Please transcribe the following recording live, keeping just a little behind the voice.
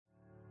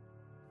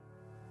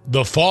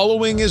The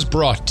following is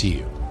brought to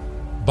you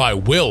by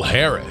Will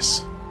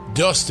Harris,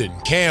 Dustin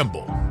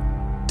Campbell,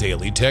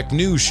 Daily Tech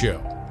News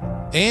Show,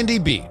 Andy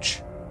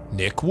Beach,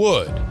 Nick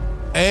Wood,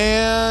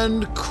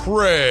 and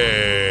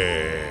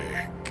Craig.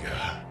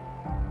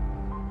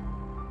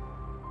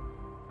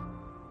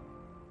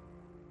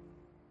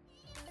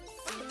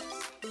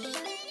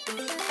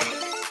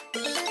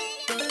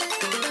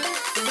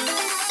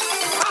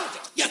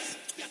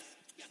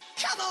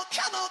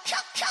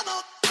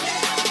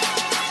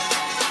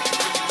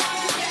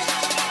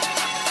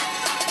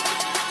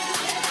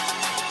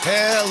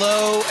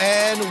 Hello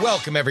and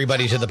welcome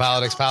everybody to the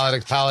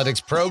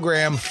Politics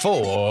program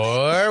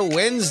for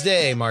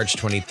Wednesday, March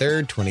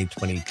 23rd,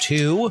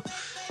 2022.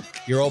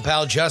 Your old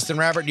pal Justin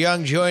Robert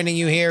Young joining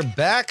you here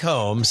back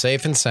home,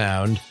 safe and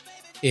sound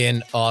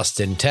in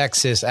Austin,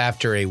 Texas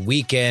after a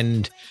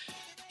weekend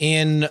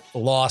in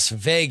Las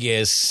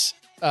Vegas.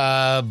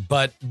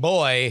 But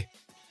boy,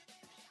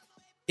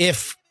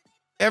 if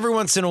every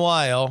once in a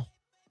while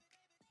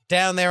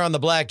down there on the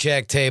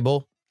blackjack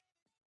table,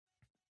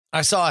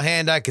 I saw a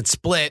hand I could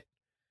split.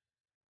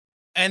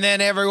 And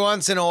then every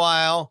once in a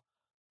while,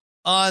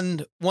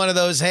 on one of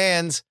those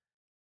hands,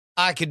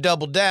 I could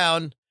double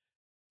down.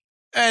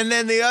 And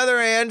then the other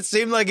hand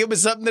seemed like it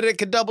was something that it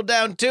could double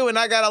down too. And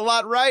I got a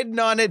lot riding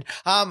on it.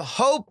 I'm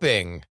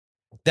hoping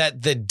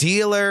that the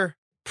dealer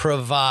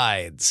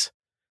provides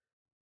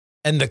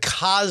and the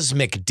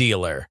cosmic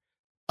dealer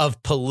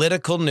of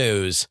political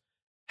news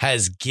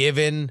has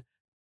given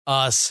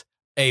us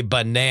a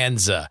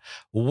bonanza.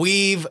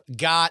 We've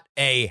got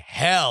a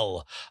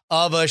hell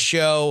of a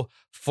show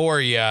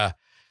for you.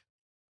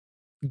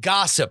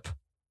 Gossip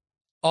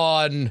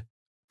on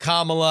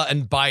Kamala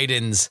and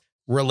Biden's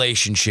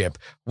relationship.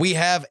 We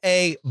have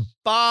a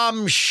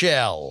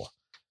bombshell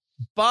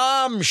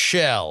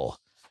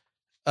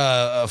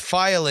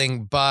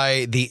filing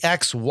by the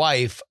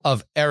ex-wife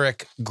of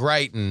Eric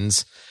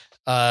Greitens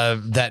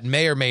that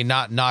may or may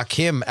not knock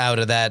him out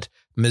of that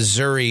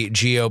Missouri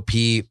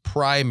GOP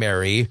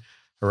primary.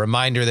 A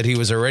reminder that he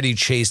was already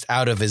chased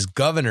out of his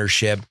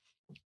governorship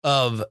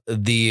of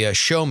the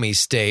Show Me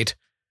state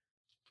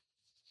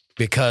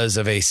because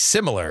of a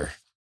similar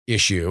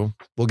issue.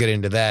 We'll get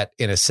into that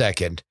in a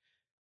second.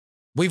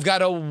 We've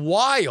got a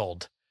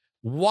wild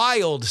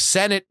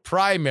Senate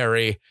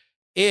primary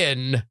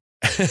in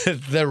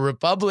the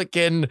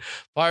Republican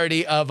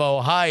Party of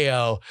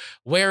Ohio,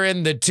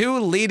 wherein the two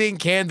leading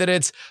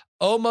candidates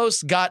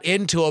almost got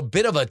into a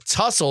bit of a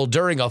tussle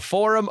during a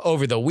forum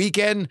over the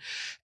weekend.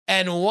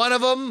 And one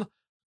of them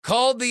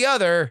called the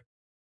other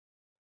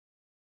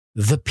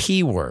the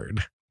P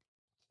word.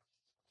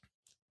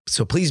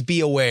 So please be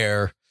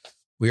aware,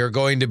 we are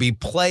going to be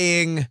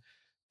playing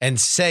and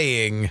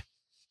saying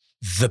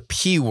the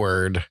P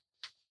word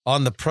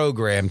on the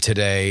program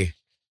today.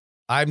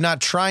 I'm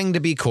not trying to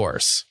be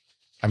coarse.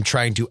 I'm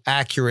trying to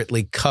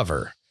accurately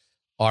cover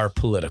our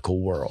political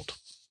world.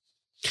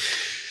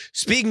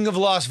 Speaking of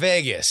Las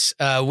Vegas,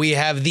 we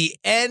have the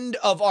end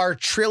of our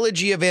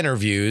trilogy of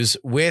interviews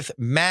with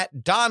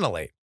Matt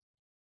Donnelly.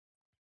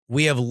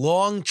 We have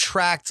long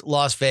tracked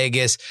Las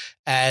Vegas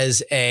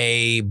as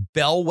a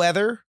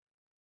bellwether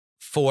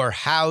for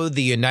how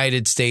the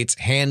United States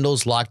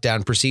handles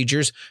lockdown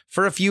procedures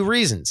for a few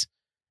reasons.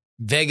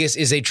 Vegas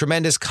is a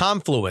tremendous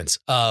confluence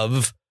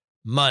of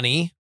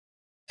money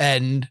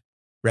and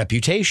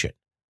reputation.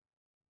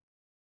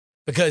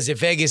 Because if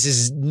Vegas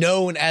is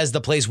known as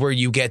the place where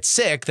you get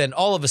sick, then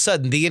all of a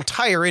sudden the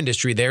entire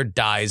industry there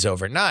dies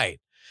overnight.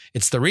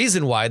 It's the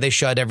reason why they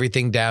shut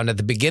everything down at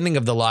the beginning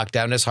of the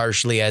lockdown as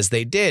harshly as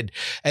they did.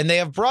 And they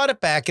have brought it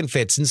back in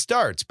fits and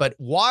starts. But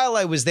while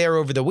I was there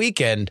over the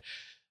weekend,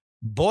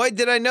 boy,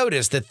 did I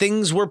notice that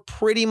things were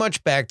pretty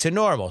much back to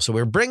normal. So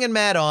we're bringing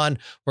Matt on.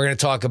 We're going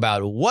to talk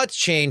about what's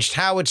changed,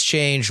 how it's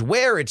changed,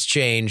 where it's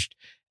changed,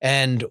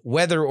 and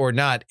whether or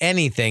not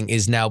anything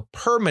is now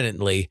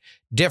permanently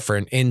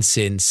different in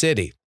Sin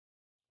City.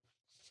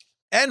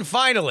 And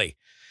finally,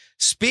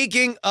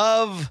 speaking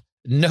of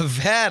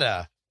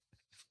Nevada,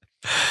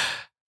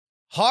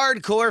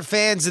 hardcore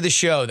fans of the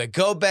show that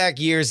go back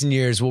years and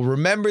years will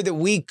remember that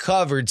we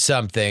covered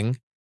something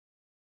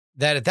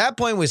that at that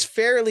point was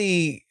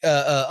fairly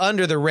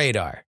under the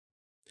radar.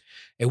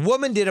 A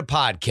woman did a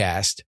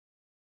podcast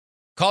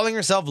calling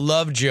herself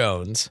Love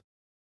Jones,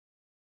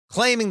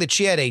 claiming that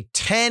she had a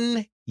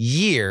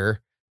 10-year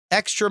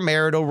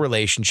extramarital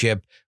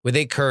relationship with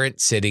a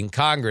current sitting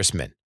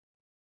congressman.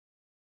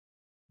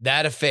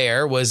 That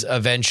affair was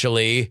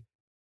eventually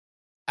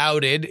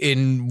outed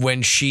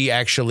when she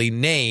actually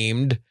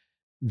named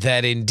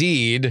that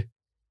indeed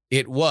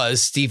it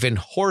was Stephen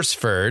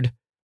Horsford,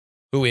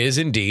 who is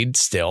indeed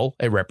still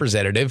a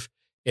representative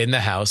in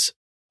the House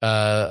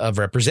of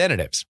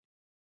Representatives.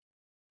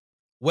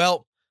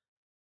 Well,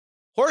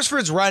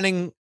 Horsford's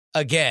running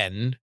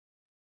again,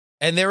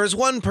 and there is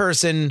one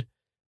person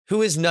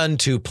who is none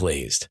too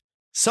pleased.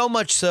 So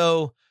much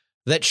so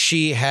that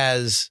she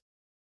has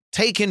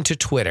taken to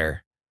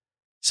Twitter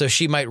so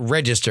she might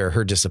register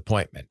her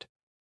disappointment.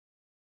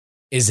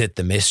 Is it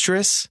the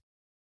mistress?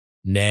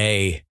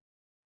 Nay,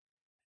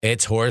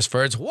 It's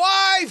Horsford's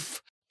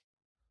wife.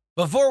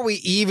 Before we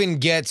even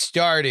get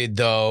started,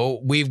 though,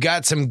 we've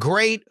got some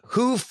great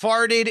who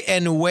farted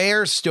and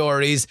where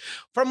stories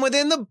from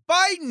within the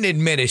Biden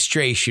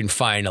administration,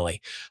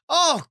 finally.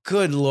 Oh,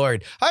 good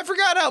Lord. I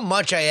forgot how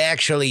much I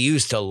actually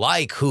used to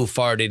like who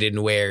farted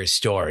and where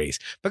stories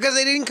because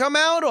they didn't come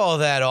out all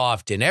that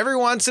often. Every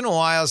once in a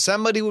while,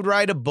 somebody would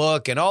write a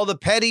book and all the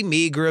petty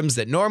meagrams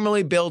that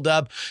normally build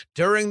up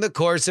during the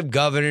course of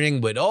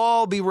governing would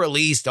all be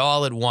released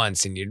all at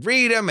once. And you'd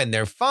read them and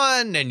they're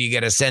fun and you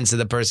get a sense of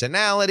the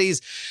personalities.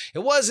 It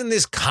wasn't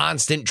this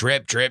constant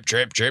drip, drip,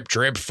 drip, drip,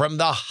 drip from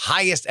the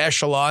highest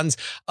echelons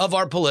of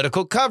our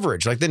political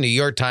coverage, like the New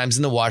York Times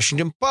and the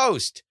Washington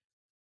Post.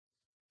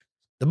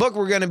 The book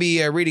we're going to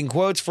be reading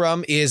quotes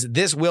from is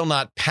This Will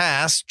Not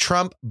Pass,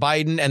 Trump,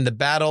 Biden, and the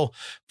Battle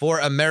for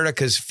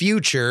America's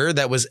Future,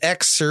 that was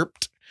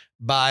excerpt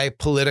by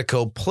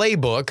Politico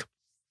Playbook.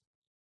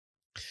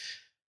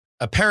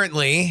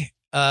 Apparently,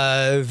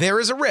 there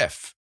is a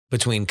riff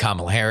between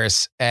Kamala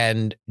Harris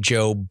and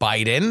Joe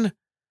Biden,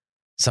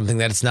 something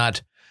that it's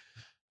not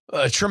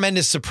a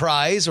tremendous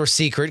surprise or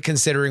secret,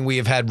 considering we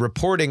have had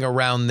reporting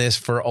around this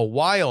for a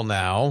while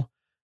now.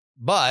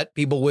 But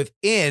people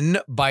within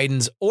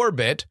Biden's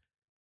orbit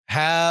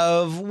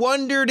have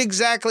wondered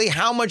exactly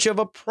how much of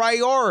a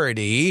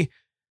priority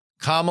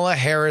Kamala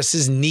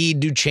Harris's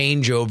need to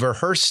change over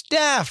her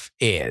staff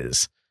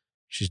is.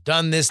 She's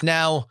done this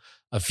now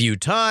a few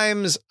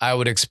times. I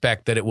would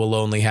expect that it will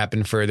only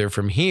happen further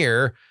from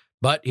here.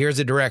 But here's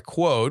a direct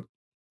quote.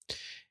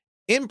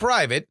 In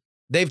private,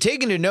 they've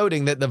taken to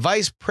noting that the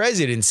vice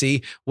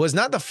presidency was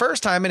not the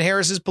first time in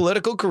Harris's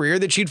political career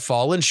that she'd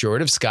fallen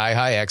short of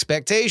sky-high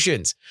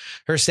expectations.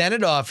 Her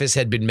Senate office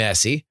had been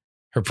messy.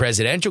 Her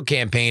presidential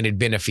campaign had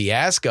been a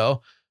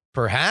fiasco.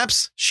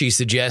 Perhaps, she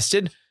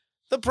suggested,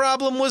 the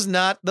problem was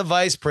not the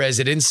vice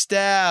president's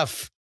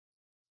staff.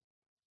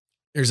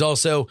 There's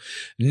also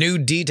new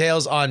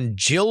details on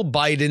Jill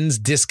Biden's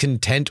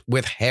discontent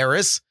with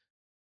Harris.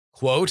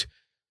 Quote,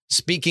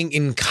 speaking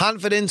in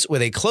confidence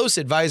with a close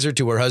advisor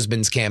to her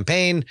husband's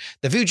campaign,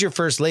 the future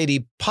First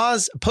Lady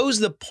posed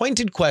the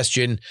pointed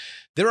question,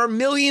 there are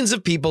millions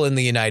of people in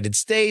the United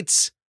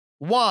States.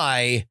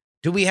 Why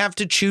do we have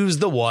to choose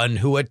the one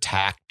who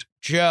attacked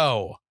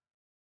Joe?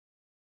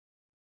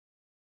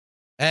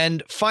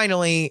 And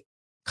finally,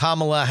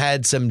 Kamala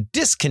had some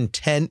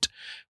discontent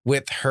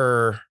with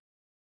her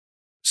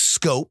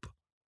scope,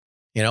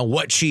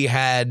 what she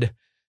had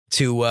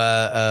to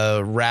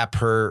wrap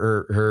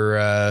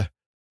her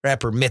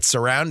mitts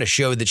around to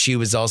show that she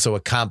was also a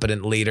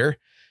competent leader.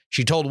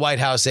 She told White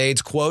House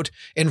aides, quote,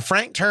 in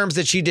frank terms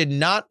that she did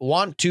not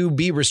want to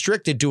be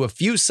restricted to a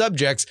few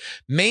subjects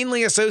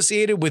mainly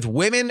associated with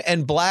women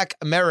and Black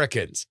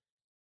Americans.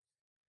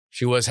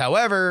 She was,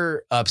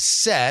 however,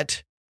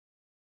 upset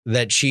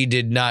that she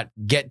did not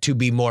get to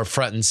be more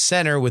front and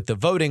center with the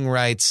voting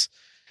rights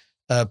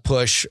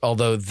push,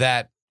 although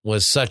that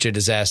was such a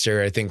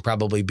disaster. I think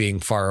probably being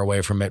far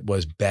away from it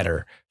was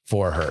better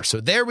for her.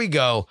 So there we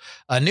go.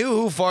 A new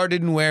Who Farted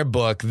and Where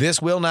book.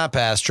 This Will Not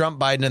Pass. Trump,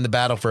 Biden, and the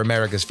Battle for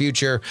America's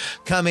Future.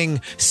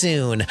 Coming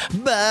soon.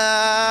 But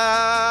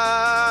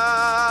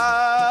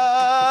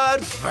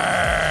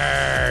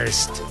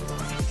first,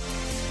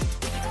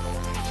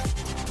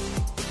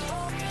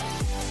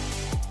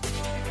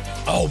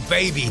 oh,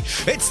 baby,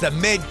 it's the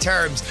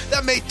midterms. The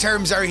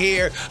midterms are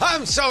here.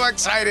 I'm so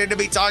excited to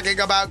be talking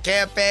about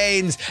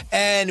campaigns.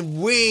 And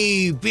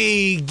we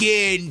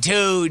begin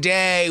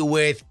today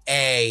with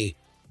a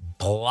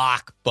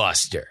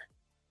blockbuster.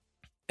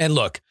 And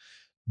look,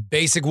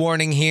 basic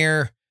warning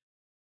here.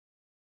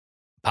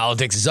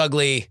 Politics is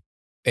ugly.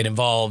 It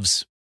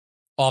involves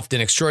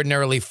often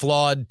extraordinarily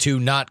flawed to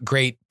not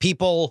great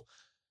people.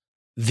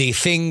 The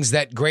things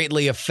that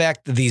greatly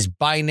affect these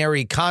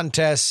binary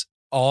contests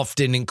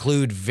often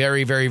include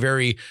very, very,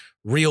 very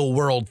real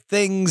world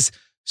things.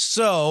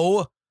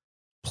 So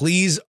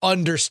please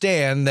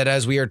understand that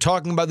as we are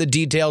talking about the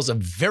details of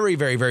very,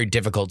 very, very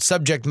difficult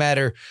subject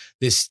matter,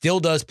 this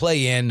still does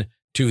play in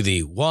to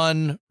the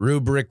one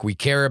rubric we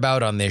care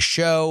about on this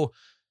show.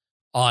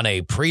 On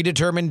a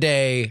predetermined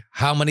day,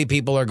 how many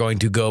people are going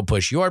to go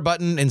push your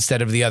button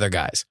instead of the other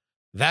guys?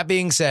 That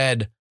being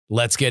said,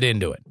 let's get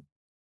into it.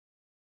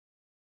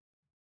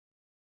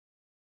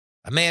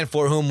 A man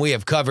for whom we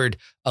have covered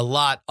a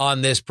lot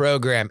on this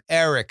program,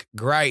 Eric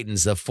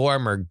Greitens, the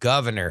former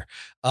governor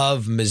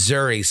of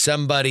Missouri,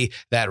 somebody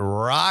that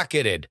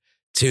rocketed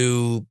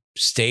to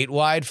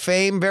statewide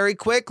fame very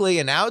quickly,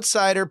 an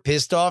outsider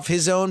pissed off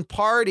his own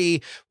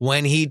party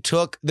when he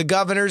took the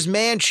governor's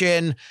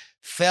mansion,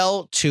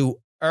 fell to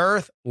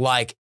earth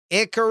like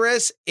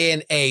Icarus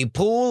in a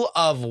pool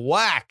of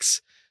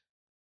wax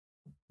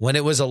when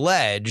it was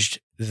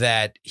alleged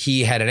that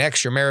he had an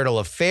extramarital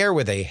affair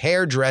with a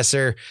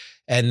hairdresser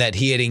and that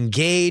he had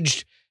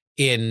engaged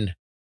in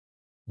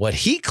what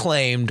he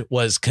claimed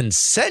was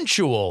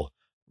consensual,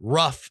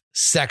 rough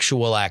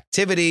sexual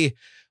activity,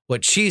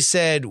 what she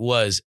said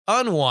was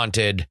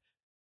unwanted,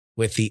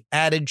 with the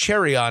added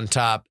cherry on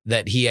top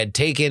that he had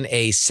taken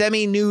a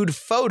semi-nude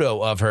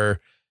photo of her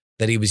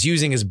that he was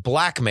using as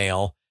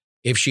blackmail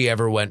if she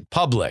ever went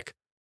public.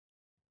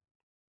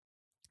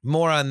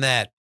 More on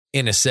that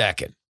in a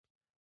second,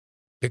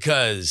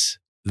 because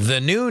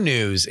the new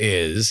news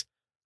is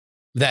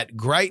that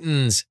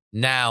Greiton's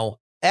now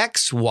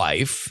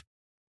ex-wife,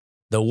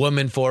 the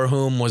woman for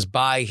whom was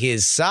by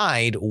his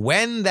side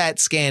when that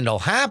scandal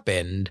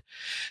happened,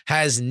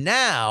 has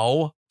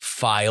now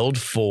filed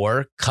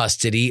for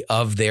custody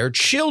of their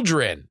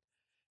children.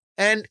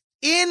 And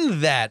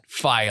in that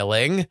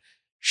filing,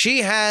 she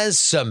has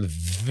some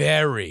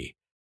very,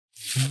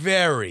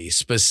 very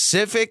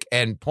specific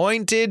and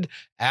pointed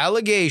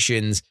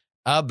allegations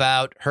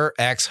about her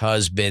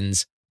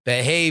ex-husband's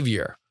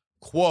behavior.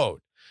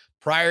 Quote,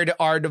 prior to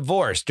our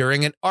divorce,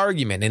 during an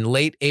argument in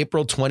late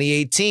April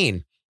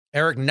 2018,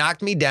 Eric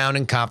knocked me down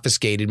and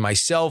confiscated my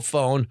cell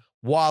phone,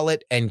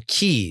 wallet, and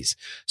keys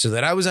so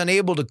that I was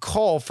unable to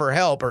call for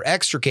help or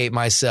extricate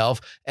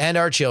myself and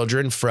our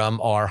children from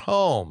our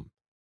home.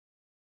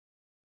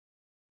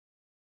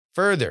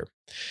 Further,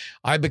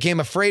 I became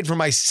afraid for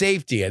my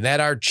safety and that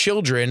our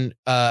children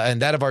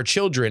and that of our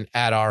children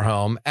at our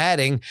home,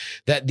 adding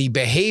that the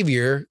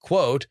behavior,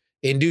 quote,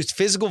 induced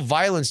physical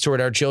violence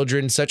toward our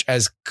children, such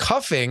as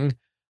cuffing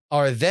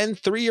our then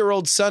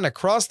 3-year-old son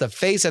across the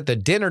face at the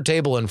dinner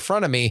table in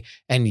front of me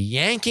and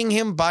yanking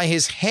him by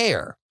his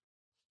hair.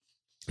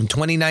 In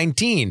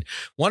 2019,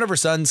 one of her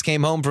sons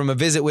came home from a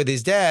visit with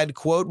his dad,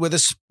 quote, with a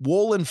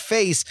swollen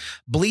face,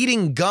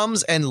 bleeding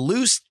gums, and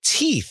loose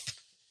teeth.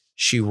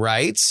 She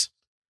writes,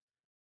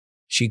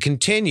 she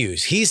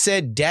continues, he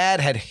said dad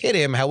had hit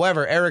him.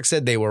 However, Eric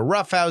said they were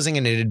roughhousing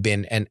and it had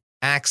been an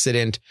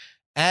accident,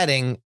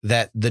 adding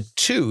that the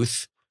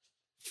tooth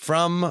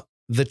from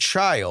the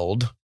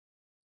child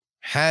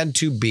had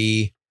to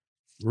be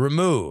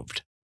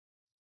removed.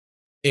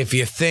 If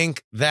you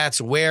think that's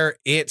where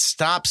it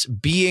stops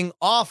being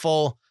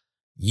awful,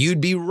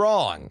 you'd be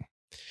wrong.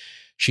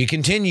 She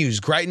continues,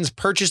 Greiton's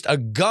purchased a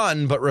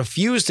gun but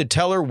refused to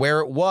tell her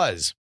where it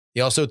was. He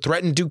also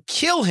threatened to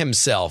kill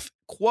himself,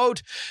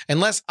 quote,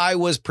 unless I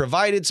was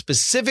provided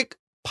specific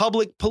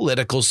public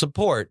political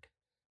support.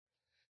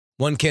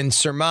 One can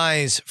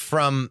surmise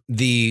from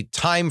the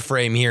time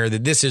frame here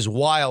that this is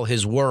while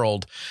his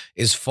world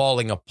is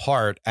falling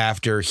apart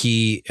after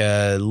he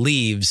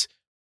leaves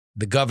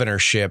the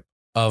governorship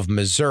of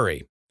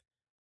Missouri.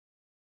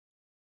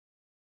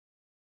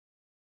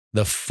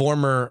 The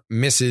former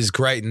Mrs.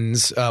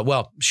 Greiton's,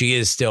 she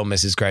is still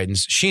Mrs.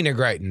 Greiton's. Sheena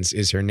Greiton's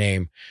is her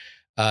name.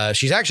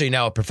 She's actually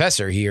now a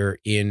professor here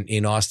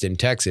in Austin,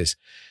 Texas.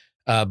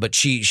 But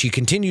she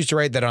continues to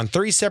write that on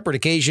 3 separate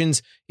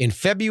occasions in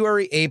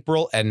February,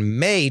 April, and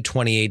May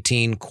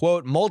 2018,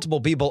 quote,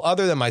 multiple people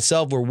other than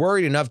myself were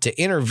worried enough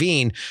to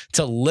intervene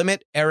to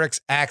limit Eric's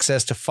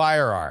access to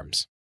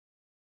firearms.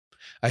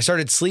 I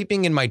started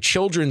sleeping in my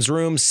children's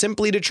room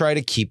simply to try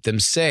to keep them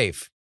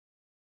safe.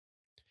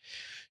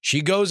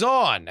 She goes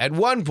on. At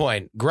one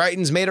point,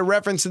 Greiton's made a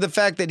reference to the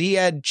fact that he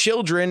had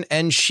children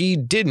and she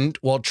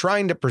didn't, while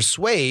trying to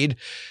persuade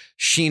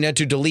Sheena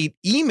to delete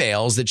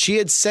emails that she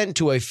had sent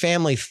to a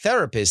family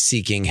therapist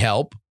seeking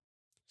help.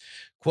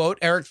 Quote,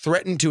 Eric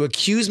threatened to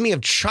accuse me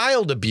of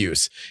child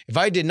abuse if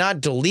I did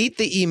not delete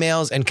the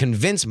emails and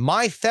convince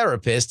my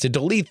therapist to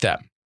delete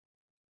them.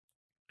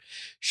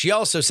 She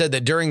also said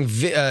that during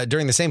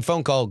the same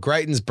phone call,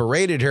 Greiton's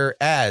berated her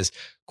as,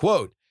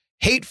 quote,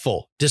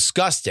 hateful,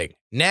 disgusting,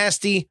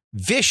 nasty,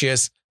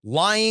 vicious,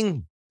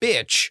 lying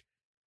bitch,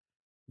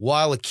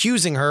 while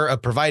accusing her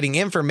of providing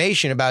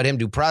information about him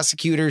to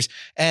prosecutors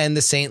and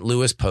the St.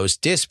 Louis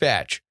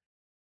Post-Dispatch.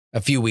 A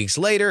few weeks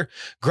later,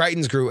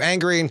 Greiton's grew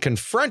angry and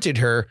confronted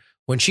her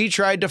when she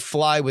tried to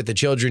fly with the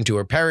children to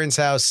her parents'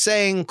 house,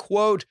 saying,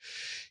 quote,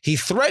 he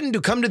threatened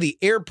to come to the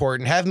airport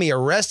and have me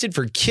arrested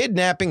for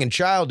kidnapping and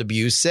child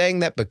abuse, saying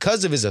that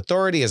because of his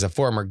authority as a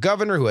former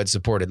governor who had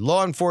supported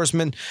law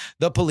enforcement,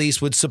 the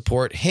police would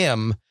support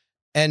him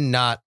and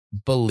not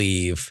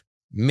believe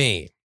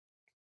me.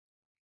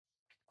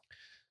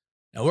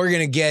 Now, we're going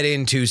to get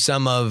into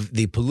some of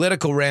the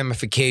political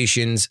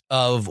ramifications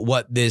of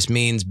what this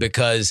means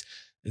because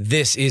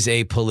this is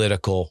a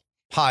political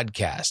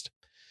podcast.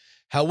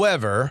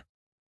 However,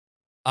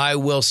 I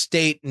will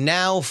state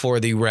now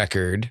for the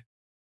record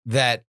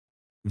that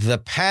the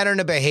pattern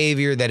of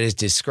behavior that is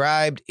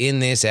described in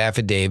this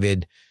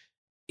affidavit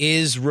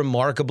is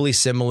remarkably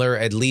similar,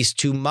 at least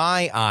to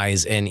my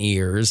eyes and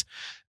ears,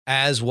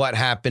 as what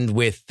happened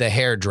with the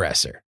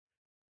hairdresser.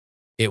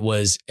 It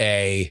was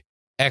a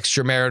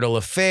extramarital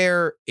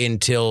affair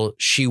until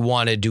she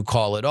wanted to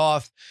call it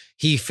off.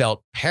 He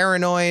felt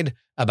paranoid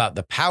about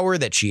the power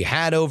that she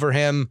had over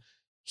him.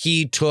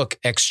 He took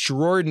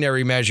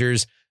extraordinary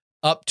measures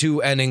up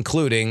to and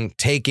including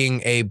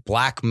taking a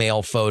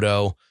blackmail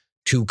photo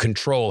to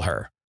control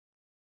her.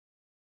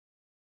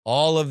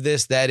 All of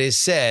this that is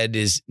said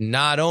is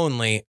not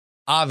only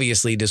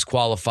obviously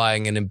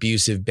disqualifying an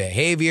abusive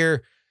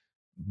behavior,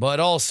 but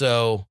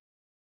also,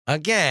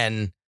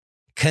 again,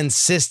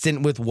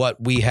 consistent with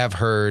what we have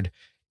heard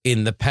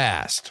in the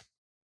past.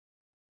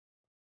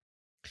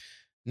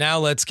 Now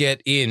let's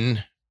get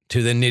into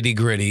to the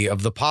nitty-gritty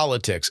of the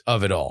politics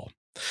of it all.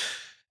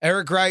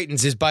 Eric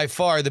Greitens is by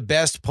far the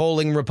best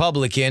polling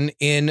Republican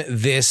in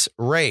this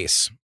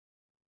race.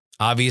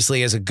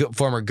 Obviously, as a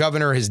former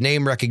governor, his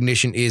name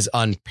recognition is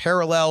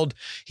unparalleled.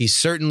 He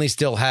certainly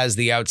still has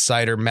the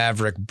outsider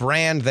maverick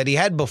brand that he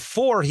had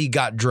before he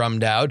got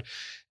drummed out,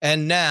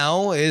 and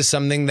now is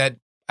something that,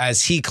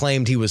 as he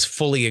claimed, he was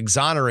fully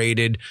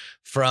exonerated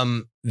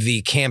from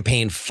the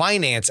campaign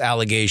finance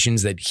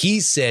allegations that he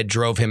said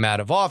drove him out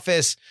of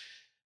office.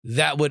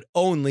 That would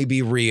only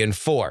be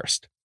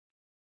reinforced.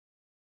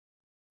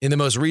 In the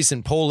most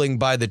recent polling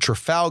by the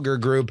Trafalgar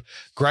Group,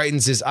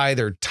 Greitens is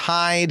either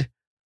tied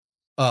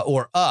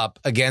or up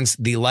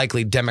against the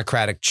likely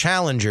Democratic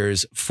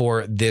challengers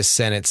for this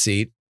Senate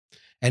seat,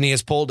 and he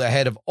has polled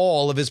ahead of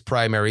all of his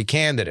primary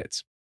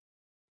candidates.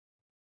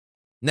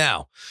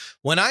 Now,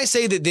 when I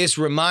say that this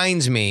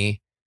reminds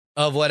me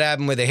of what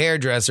happened with the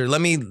hairdresser,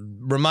 let me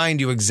remind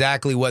you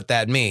exactly what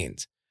that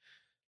means.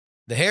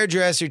 The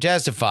hairdresser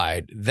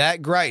testified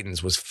that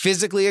Greitens was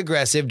physically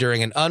aggressive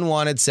during an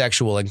unwanted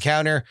sexual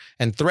encounter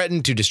and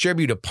threatened to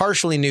distribute a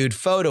partially nude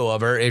photo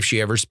of her if she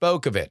ever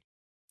spoke of it.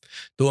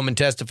 The woman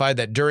testified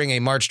that during a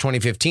March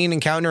 2015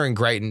 encounter in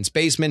Greitens'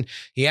 basement,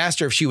 he asked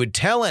her if she would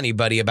tell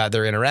anybody about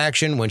their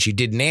interaction. When she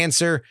didn't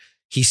answer,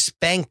 he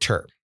spanked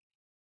her.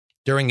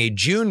 During a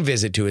June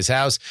visit to his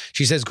house,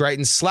 she says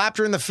Greitens slapped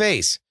her in the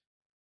face,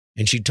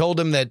 and she told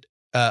him that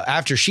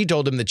after she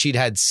told him that she'd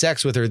had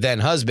sex with her then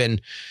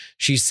husband,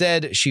 she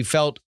said she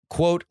felt,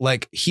 quote,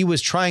 like he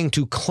was trying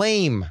to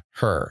claim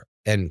her,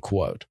 end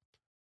quote.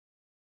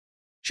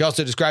 She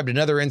also described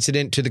another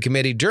incident to the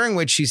committee during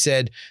which she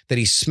said that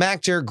he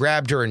smacked her,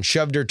 grabbed her, and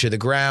shoved her to the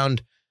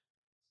ground,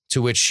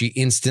 to which she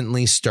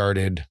instantly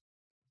started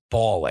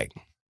bawling.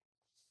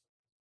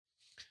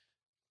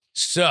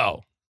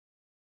 So,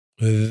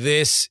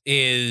 this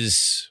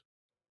is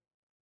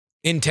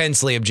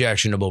intensely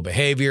objectionable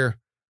behavior.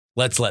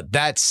 Let's let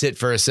that sit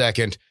for a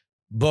second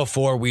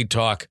before we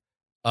talk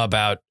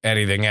about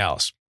anything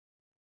else.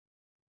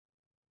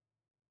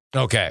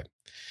 Okay.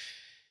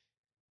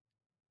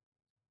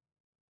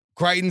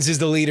 Greitens is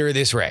the leader of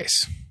this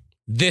race.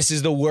 This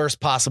is the worst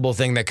possible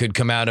thing that could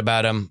come out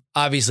about him.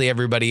 Obviously,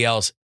 everybody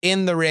else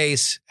in the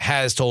race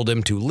has told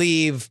him to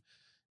leave.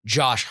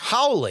 Josh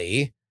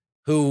Hawley,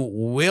 who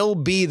will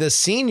be the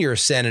senior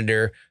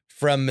senator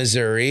from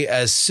Missouri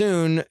as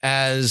soon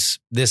as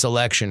this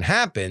election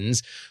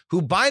happens,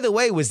 who, by the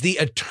way, was the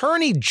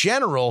attorney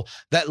general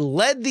that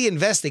led the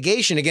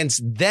investigation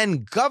against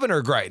then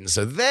Governor Greitens.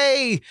 So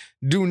they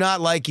do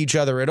not like each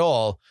other at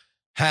all,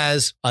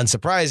 has,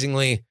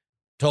 unsurprisingly,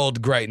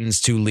 told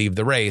Greitens to leave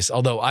the race,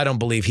 although I don't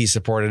believe he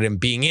supported him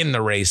being in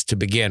the race to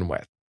begin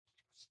with.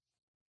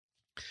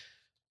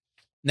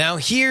 Now,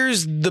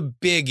 here's the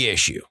big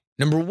issue.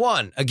 Number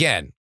one,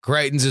 again,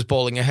 Greitens is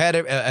polling ahead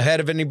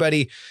of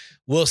anybody.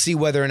 We'll see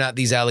whether or not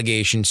these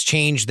allegations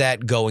change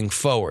that going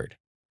forward.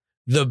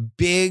 The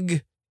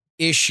big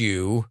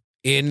issue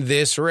in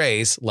this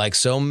race, like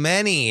so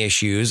many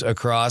issues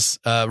across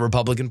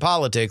Republican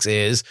politics,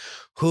 is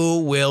who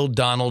will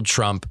Donald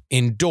Trump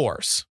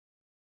endorse?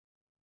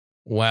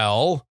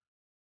 Well,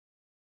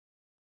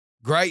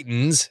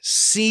 Greitens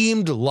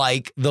seemed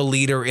like the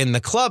leader in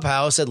the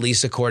clubhouse, at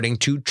least according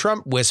to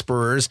Trump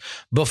whisperers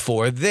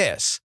before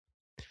this.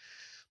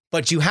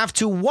 But you have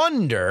to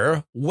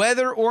wonder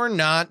whether or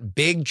not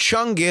Big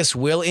Chungus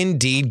will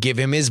indeed give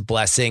him his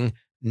blessing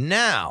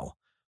now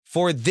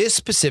for this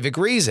specific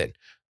reason.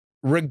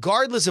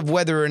 Regardless of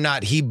whether or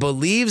not he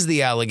believes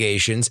the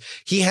allegations,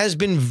 he has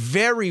been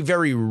very,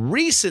 very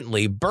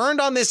recently burned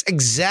on this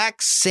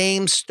exact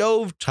same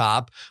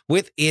stovetop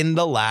within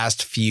the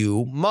last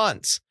few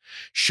months.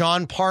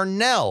 Sean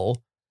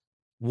Parnell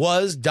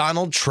was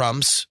Donald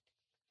Trump's,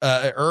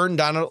 earned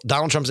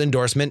Donald Trump's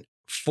endorsement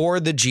for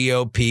the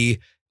GOP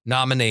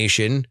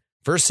nomination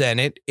for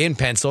Senate in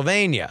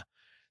Pennsylvania.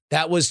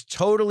 That was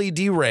totally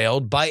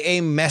derailed by a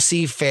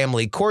messy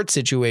family court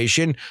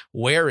situation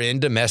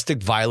wherein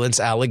domestic violence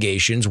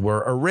allegations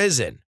were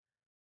arisen.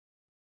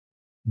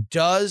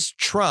 Does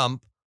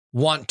Trump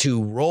want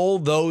to roll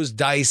those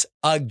dice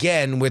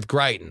again with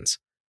Greitens?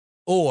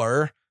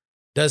 Or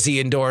does he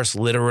endorse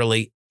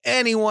literally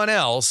anyone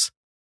else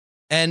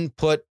and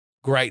put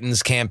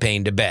Greitens'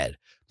 campaign to bed?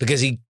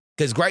 Because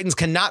Greitens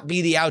cannot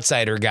be the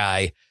outsider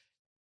guy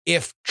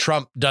if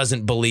Trump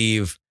doesn't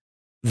believe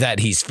that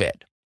he's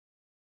fit.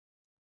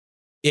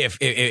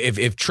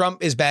 If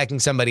Trump is backing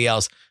somebody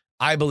else,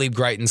 I believe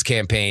Greitens'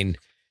 campaign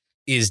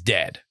is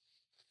dead.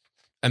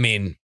 I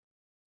mean,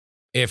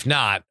 if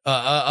not,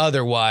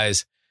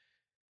 otherwise,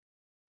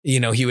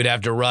 he would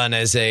have to run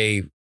as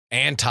a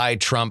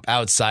anti-Trump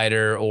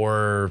outsider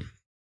or,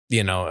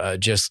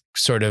 just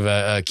sort of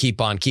a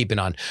keep on keeping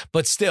on.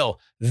 But still,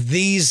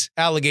 these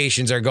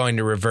allegations are going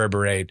to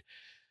reverberate.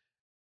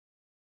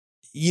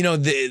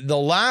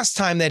 The last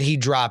time that he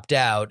dropped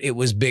out, it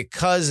was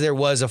because there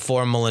was a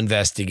formal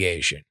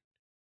investigation.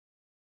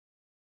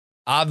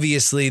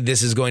 Obviously,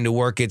 this is going to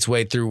work its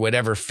way through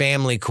whatever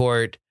family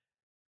court,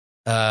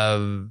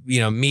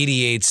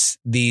 mediates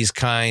these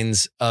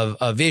kinds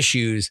of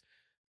issues.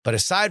 But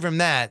aside from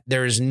that,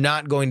 there is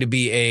not going to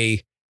be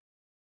a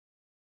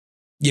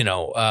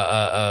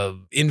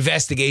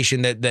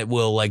investigation that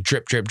will like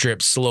drip, drip,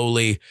 drip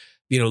slowly,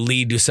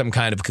 lead to some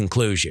kind of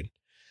conclusion.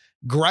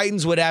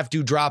 Greitens would have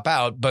to drop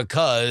out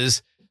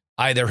because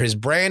either his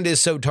brand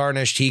is so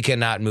tarnished he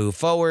cannot move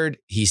forward.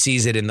 He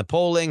sees it in the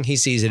polling. He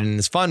sees it in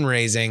his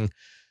fundraising.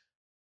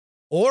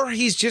 Or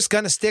he's just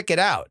going to stick it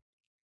out.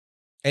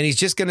 And he's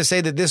just going to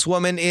say that this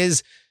woman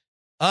is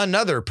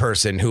another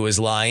person who is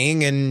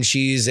lying and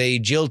she's a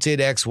jilted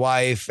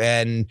ex-wife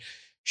and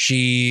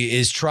she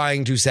is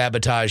trying to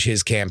sabotage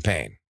his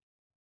campaign.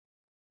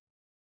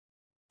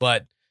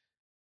 But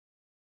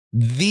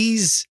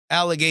these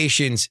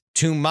allegations,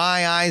 to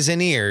my eyes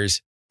and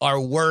ears, are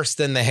worse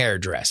than the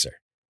hairdresser.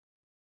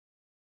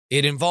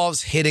 It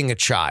involves hitting a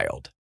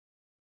child.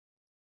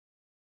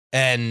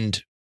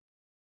 And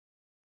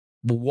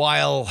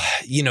while,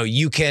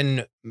 you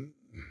can,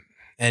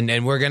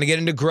 and we're going to get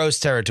into gross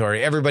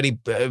territory. Everybody,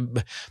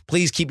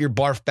 please keep your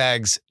barf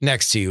bags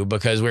next to you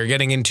because we're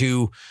getting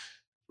into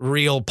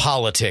real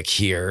politic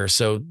here.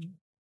 So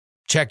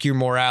check your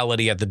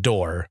morality at the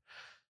door.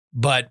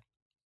 But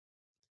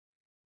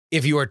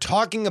if you are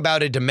talking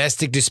about a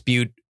domestic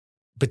dispute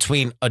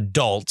between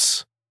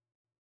adults,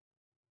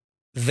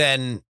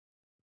 then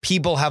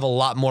people have a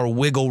lot more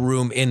wiggle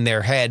room in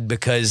their head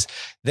because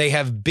they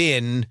have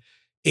been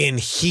in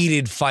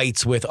heated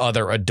fights with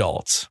other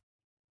adults.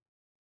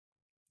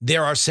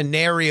 There are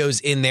scenarios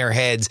in their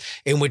heads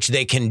in which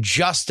they can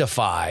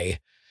justify,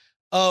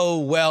 oh,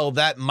 well,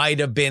 that might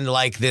have been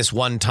like this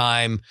one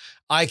time.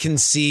 I can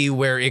see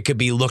where it could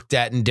be looked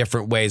at in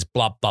different ways,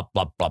 blah, blah,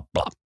 blah, blah,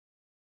 blah.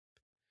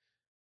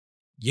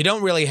 You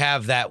don't really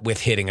have that with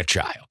hitting a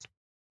child.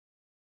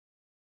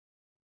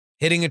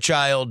 Hitting a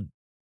child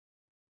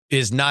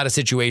is not a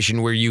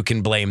situation where you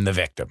can blame the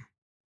victim.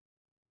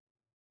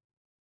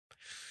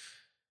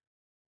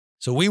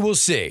 So we will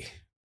see.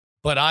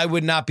 But I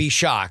would not be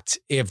shocked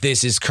if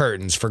this is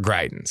curtains for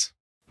Greitens.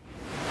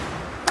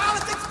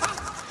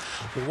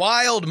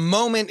 Wild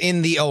moment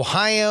in the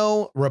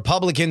Ohio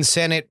Republican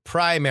Senate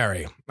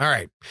primary. All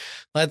right,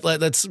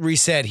 let's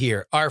reset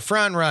here. Our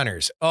front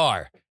runners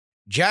are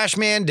Josh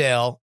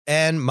Mandel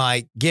and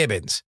Mike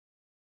Gibbons.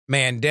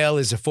 Mandel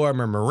is a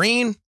former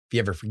Marine. If you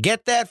ever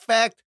forget that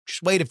fact,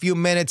 just wait a few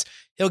minutes.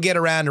 He'll get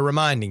around to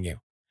reminding you.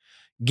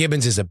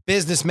 Gibbons is a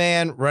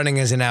businessman running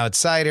as an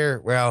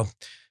outsider. Well,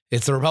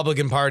 it's the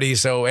Republican Party,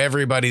 so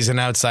everybody's an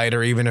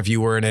outsider. Even if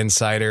you were an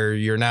insider,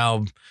 you're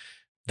now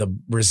the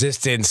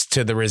resistance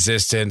to the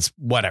resistance,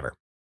 whatever.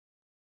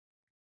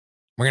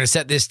 We're going to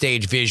set this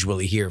stage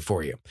visually here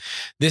for you.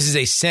 This is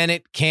a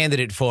Senate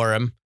candidate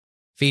forum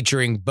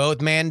featuring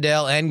both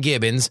Mandel and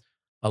Gibbons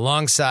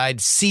alongside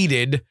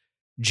seated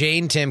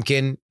Jane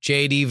Timken,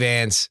 J.D.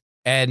 Vance,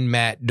 and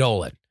Matt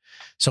Dolan.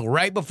 So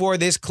right before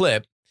this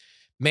clip,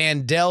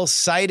 Mandel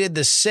cited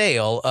the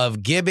sale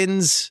of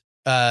Gibbons'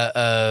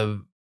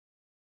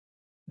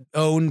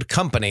 owned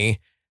company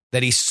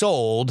that he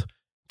sold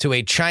to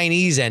a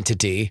Chinese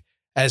entity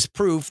as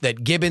proof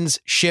that Gibbons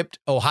shipped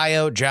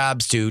Ohio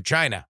jobs to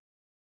China.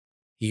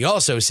 He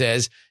also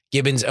says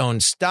Gibbons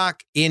owned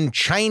stock in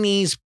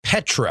Chinese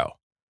Petro.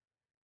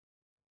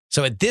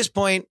 So at this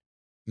point,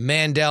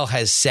 Mandel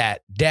has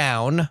sat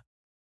down.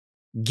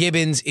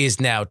 Gibbons is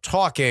now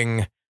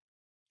talking,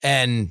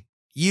 and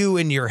you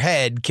in your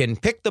head can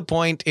pick the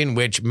point in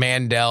which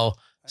Mandel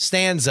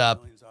stands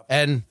up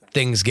and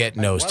things get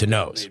nose to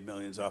nose. Made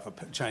millions off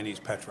of Chinese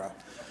Petro.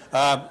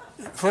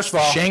 First of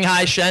all,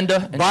 Shanghai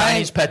Shenda and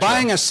Chinese Petro.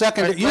 Buying a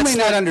second. You may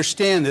not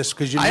understand this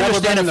because you've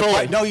never been in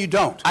the. No, you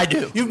don't. I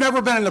do. You've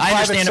never been in the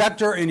private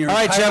sector in your. All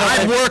right, gentlemen.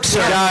 I've worked,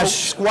 sir.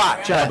 Josh,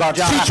 squat. About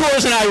 2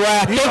 tours in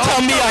Iraq. Don't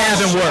tell me I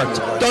haven't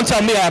worked. Don't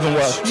tell me I haven't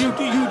worked. You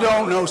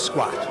don't know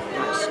squat.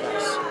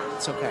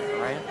 It's okay,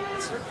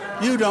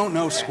 right? You don't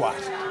know squat.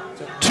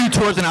 2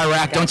 tours in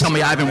Iraq. Don't tell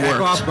me I haven't worked.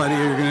 Back off, buddy.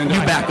 You're gonna. You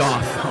back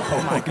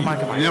off. Come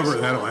on. Never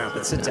that'll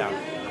happen. Sit down.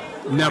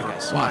 Never.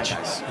 Watch.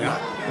 Yeah.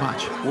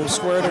 Watch. We'll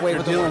square it away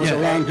with the Dealing with the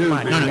wrong dude.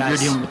 No, you're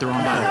dealing with the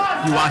wrong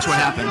guy. You watch what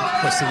happens.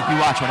 You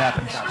watch what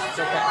happens.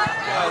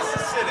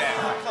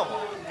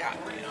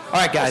 All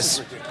right,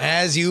 guys.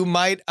 As you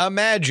might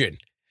imagine,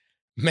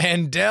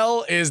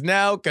 Mandel is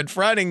now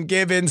confronting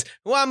Gibbons,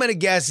 who I'm going to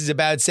guess is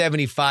about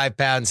 75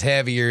 pounds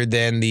heavier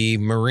than the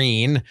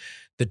Marine.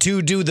 The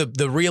two do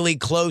the really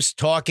close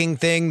talking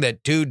thing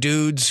that two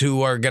dudes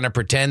who are going to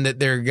pretend that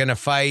they're going to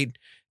fight,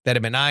 that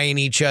have been eyeing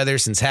each other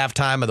since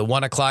halftime of the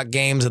 1:00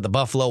 games at the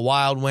Buffalo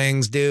Wild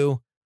Wings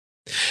do.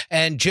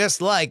 And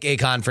just like a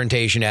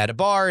confrontation at a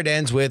bar, it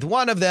ends with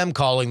one of them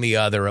calling the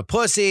other a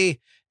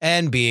pussy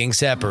and being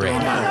separated.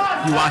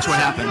 You watch what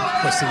happens.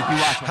 Pussy.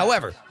 You watch.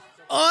 However,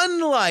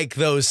 unlike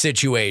those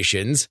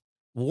situations,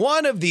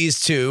 one of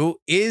these two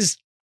is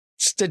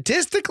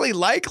statistically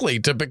likely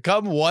to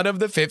become one of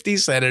the 50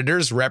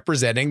 senators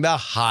representing the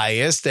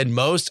highest and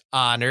most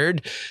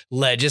honored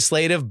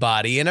legislative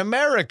body in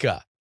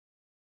America.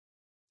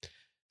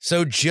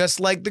 So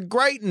just like the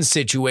Greitens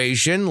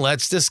situation,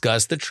 let's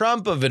discuss the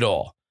Trump of it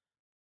all.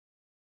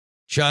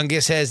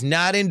 Chungus has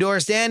not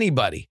endorsed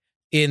anybody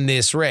in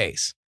this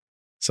race.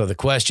 So the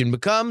question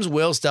becomes,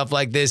 will stuff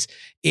like this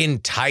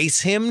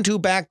entice him to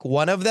back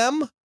one of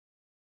them?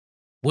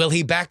 Will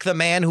he back the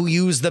man who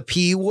used the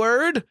P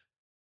word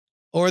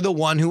or the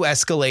one who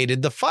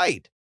escalated the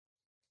fight?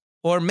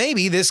 Or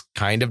maybe this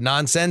kind of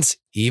nonsense,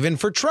 even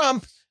for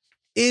Trump,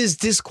 is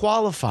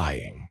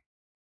disqualifying.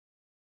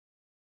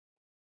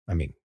 I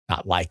mean,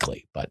 not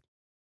likely, but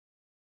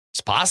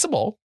it's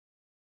possible.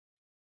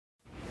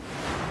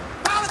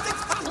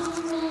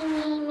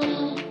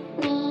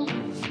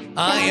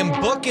 I am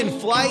booking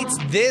flights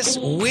this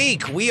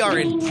week. We are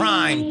in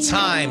prime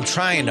time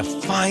trying to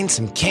find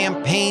some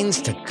campaigns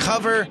to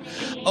cover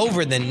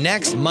over the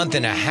next month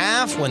and a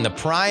half when the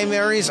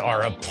primaries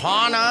are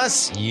upon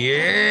us.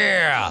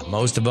 Yeah.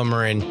 Most of them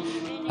are in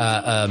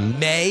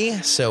May,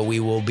 so we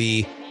will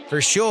be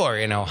for sure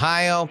in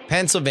Ohio,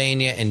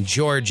 Pennsylvania, and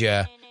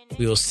Georgia.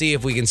 We will see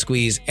if we can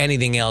squeeze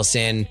anything else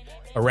in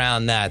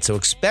around that. So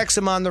expect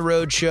some on the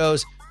road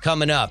shows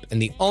coming up.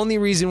 And the only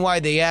reason why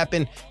they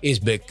happen is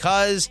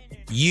because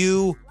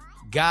you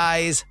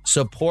guys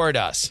support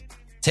us.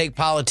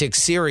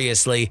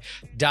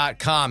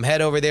 TakePoliticsSeriously.com.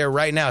 Head over there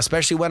right now,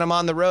 especially when I'm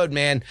on the road,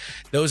 man.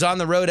 Those on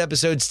the road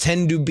episodes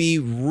tend to be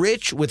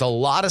rich with a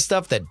lot of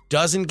stuff that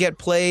doesn't get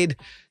played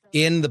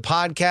in the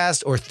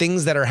podcast or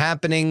things that are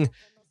happening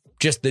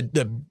just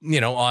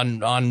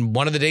on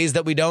one of the days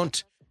that we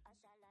don't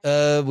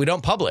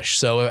publish.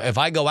 So if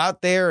I go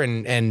out there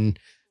and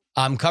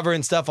I'm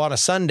covering stuff on a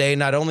Sunday,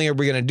 not only are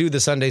we going to do the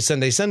Sunday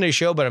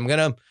show, but I'm going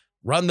to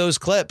run those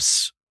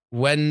clips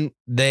when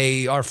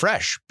they are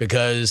fresh,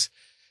 because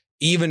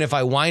even if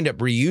I wind up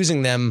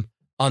reusing them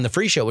on the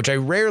free show, which I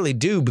rarely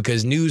do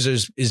because news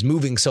is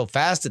moving so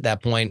fast at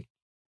that point,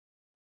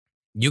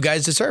 you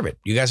guys deserve it.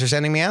 You guys are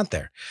sending me out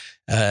there.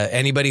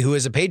 Anybody who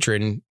is a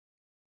patron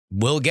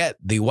will get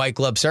the white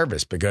glove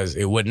service because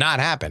it would not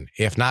happen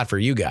if not for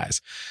you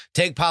guys.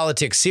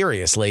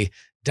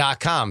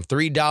 TakePoliticsSeriously.com.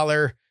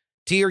 $3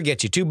 tier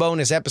gets you 2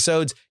 bonus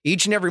episodes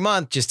each and every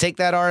month. Just take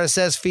that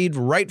RSS feed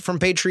right from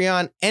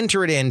Patreon,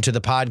 enter it into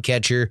the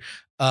podcatcher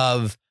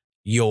of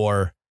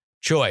your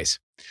choice.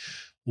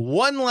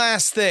 One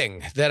last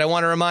thing that I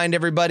want to remind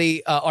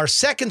everybody, our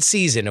second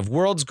season of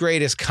World's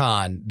Greatest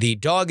Con, the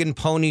Dog and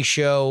Pony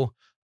Show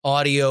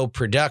audio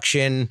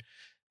production,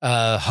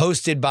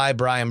 hosted by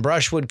Brian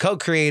Brushwood,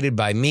 co-created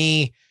by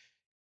me.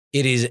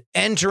 It is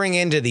entering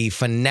into the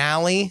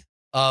finale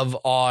of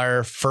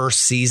our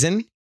first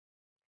season.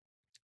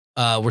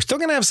 We're still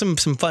going to have some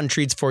fun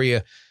treats for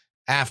you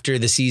after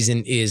the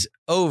season is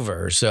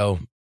over. So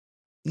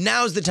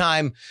now's the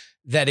time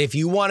that if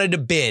you wanted to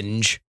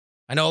binge,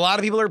 I know a lot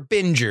of people are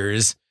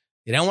bingers.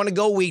 You don't want to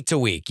go week to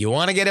week. You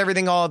want to get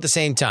everything all at the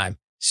same time.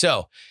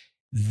 So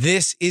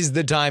this is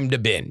the time to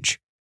binge.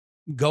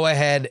 Go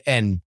ahead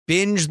and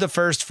binge the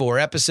first 4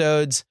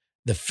 episodes.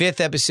 The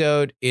 5th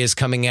episode is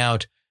coming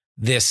out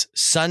this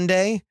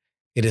Sunday.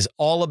 It is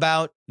all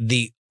about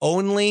the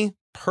only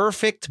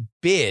perfect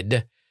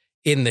bid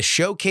in the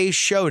showcase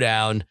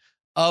showdown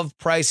of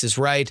Price is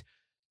Right.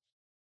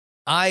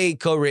 I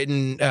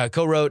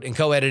co-wrote and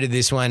co-edited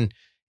this one.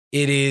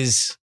 It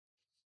is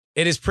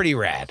pretty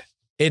rad.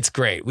 It's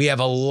great. We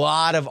have a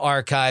lot of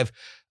archive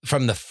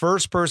from the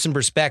first person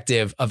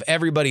perspective of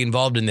everybody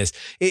involved in this.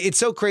 It's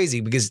so crazy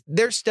because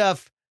there's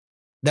stuff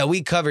that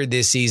we covered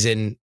this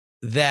season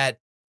that,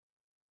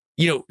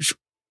 we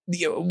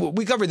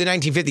covered the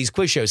 1950s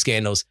quiz show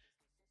scandals,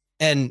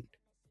 and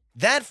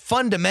that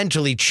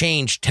fundamentally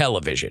changed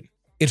television.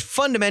 It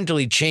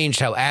fundamentally changed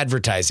how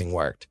advertising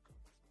worked.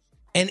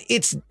 And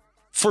it's,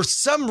 for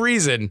some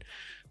reason,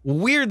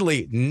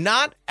 weirdly,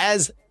 not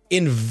as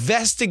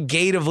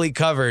investigatively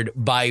covered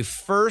by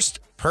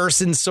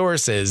first-person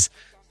sources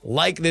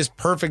like this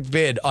perfect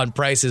bid on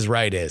Price is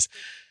Right is.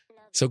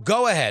 So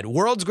go ahead,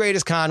 World's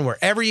Greatest Con,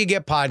 wherever you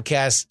get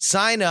podcasts,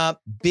 sign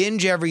up,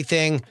 binge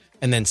everything,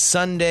 and then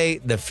Sunday,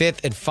 the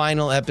 5th and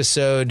final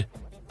episode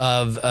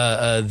of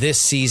this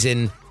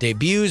season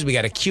debuts. We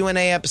got a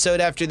Q&A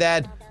episode after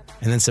that,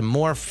 and then some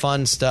more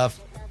fun stuff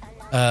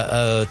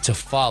to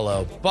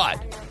follow.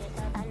 But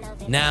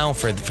now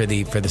for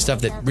the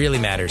stuff that really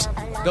matters,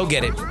 go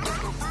get it.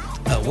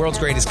 World's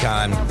Greatest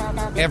Con,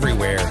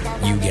 everywhere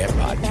you get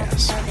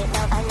podcasts.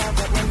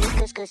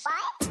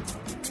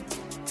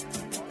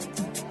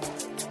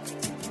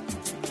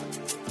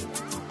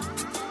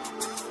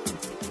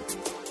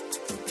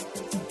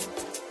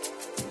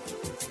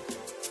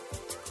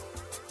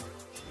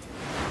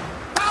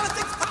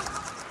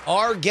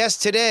 Our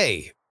guest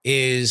today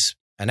is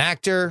an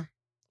actor,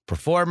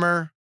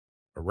 performer,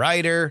 a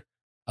writer,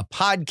 a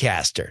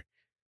podcaster.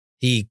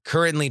 He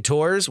currently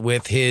tours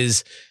with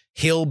his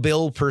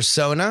Hillbill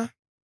persona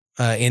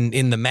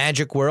in the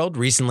magic world,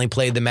 recently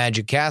played the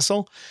Magic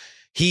Castle.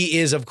 He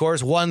is, of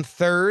course,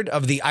 1/3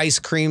 of the Ice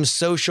Cream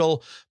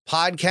Social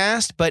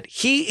podcast, but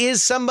he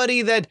is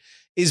somebody that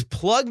is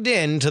plugged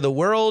into the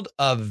world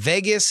of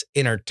Vegas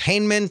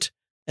entertainment.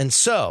 And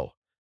so,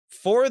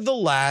 for the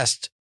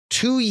last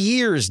 2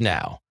 years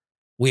now,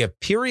 we have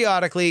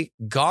periodically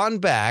gone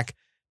back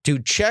to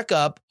check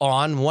up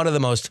on one of the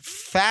most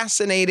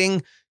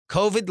fascinating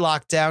COVID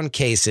lockdown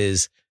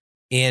cases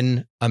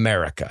in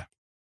America,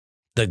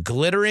 the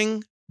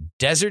glittering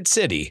desert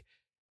city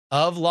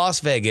of Las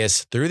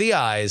Vegas, through the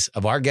eyes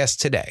of our guest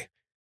today,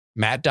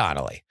 Matt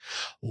Donnelly.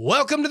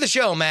 Welcome to the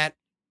show, Matt.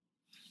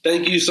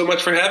 Thank you so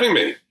much for having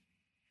me.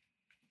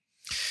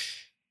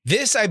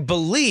 This, I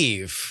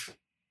believe,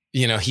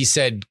 he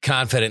said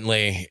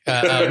confidently,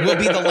 will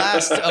be the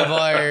last of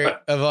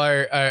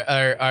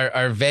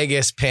our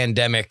Vegas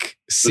pandemic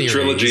series. The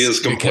trilogy is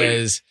complete.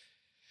 Because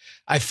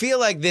I feel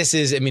like this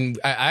is,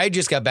 I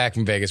just got back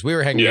from Vegas. We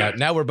were hanging out.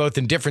 Now we're both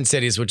in different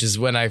cities, which is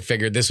when I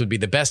figured this would be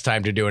the best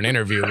time to do an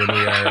interview when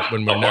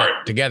we're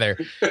not together.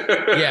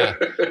 Yeah.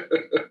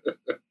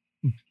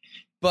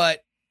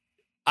 But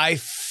I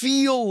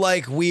feel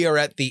like we are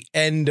at the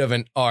end of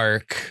an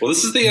arc. Well,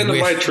 this is the end of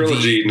my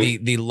trilogy.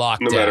 The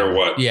lockdown. No matter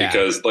what. Yeah.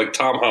 Because like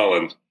Tom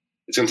Holland,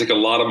 it's going to take a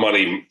lot of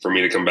money for me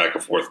to come back a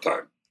fourth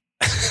time.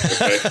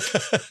 Okay?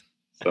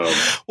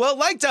 Well,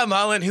 like Tom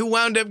Holland, who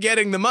wound up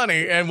getting the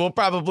money and will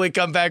probably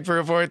come back for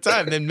a fourth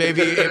time, then maybe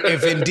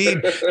if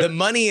indeed the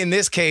money in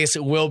this case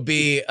will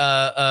be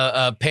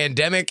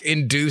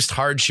pandemic-induced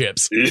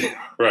hardships.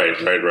 Right.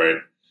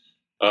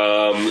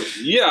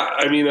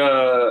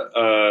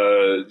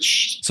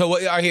 So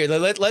here,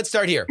 let's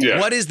start here. Yeah.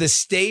 What is the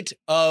state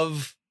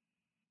of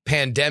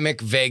pandemic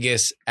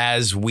Vegas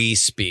as we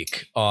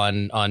speak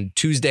on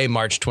Tuesday,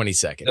 March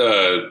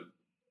 22nd?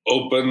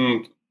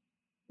 Open.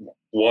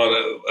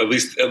 At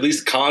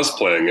least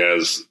cosplaying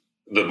as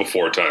the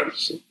before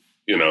times,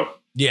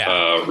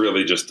 Yeah.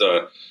 Really just,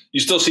 you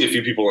still see a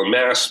few people in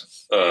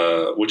masks,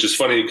 which is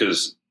funny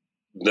because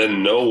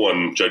then no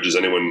one judges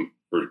anyone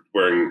for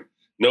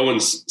no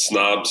one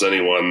snobs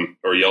anyone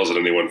or yells at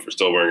anyone for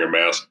still wearing a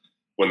mask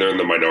when they're in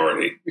the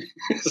minority.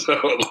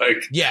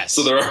 Yes.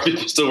 So there are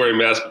people still wearing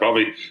masks.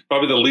 Probably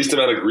the least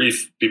amount of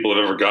grief people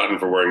have ever gotten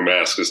for wearing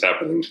masks is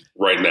happening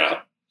right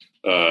now.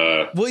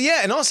 Well,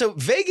 yeah, and also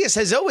Vegas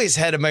has always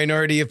had a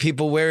minority of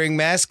people wearing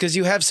masks because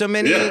you have so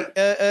many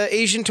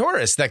Asian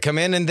tourists that come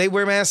in and they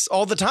wear masks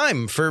all the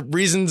time for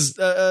reasons,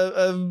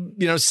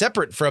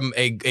 separate from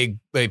a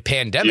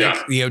pandemic.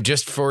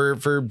 Just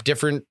for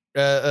different,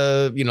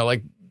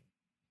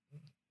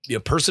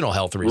 personal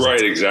health reasons.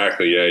 Right,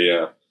 exactly.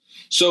 Yeah.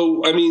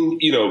 So,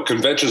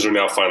 conventions are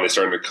now finally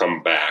starting to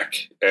come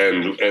back,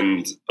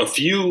 and a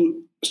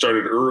few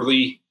started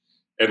early.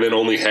 And then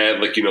only had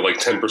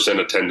 10%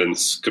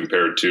 attendance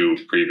compared to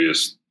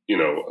previous,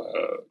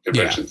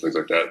 conventions, things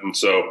like that. And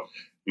so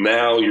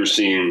now you're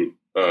seeing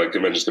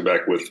conventions come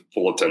back with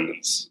full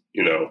attendance.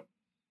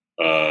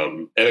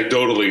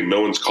 Anecdotally, no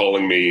one's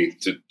calling me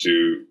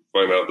to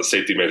find out the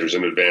safety measures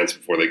in advance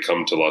before they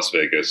come to Las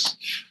Vegas.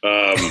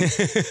 And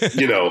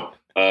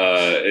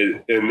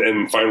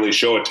finally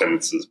show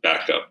attendance is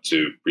back up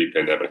to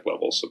pre-pandemic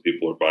levels. So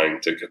people are buying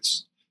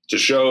tickets to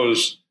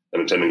shows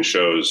and attending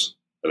shows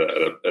at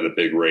a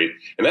big rate.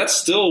 And that's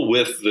still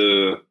with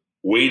the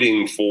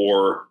waiting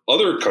for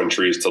other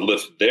countries to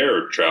lift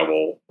their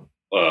travel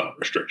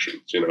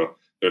restrictions.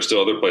 There's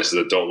still other places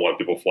that don't want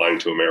people flying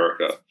to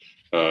America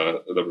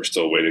that we're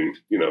still waiting,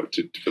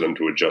 for them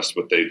to adjust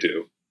what they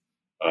do.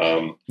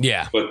 But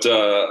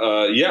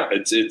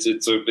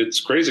it's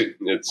crazy.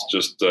 It's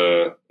just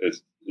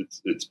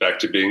it's back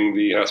to being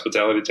the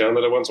hospitality town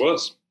that it once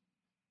was.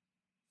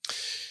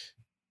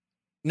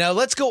 Now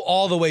let's go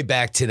all the way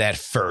back to that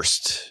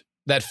first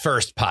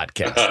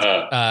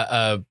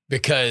podcast,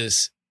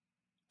 because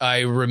I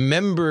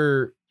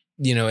remember,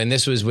 and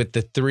this was with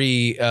the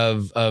three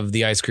of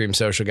the Ice Cream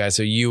Social guys.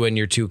 So you and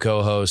your two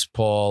co-hosts,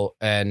 Paul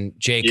and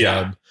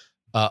Jacob,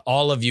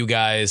 all of you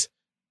guys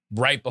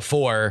right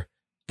before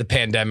the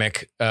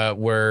pandemic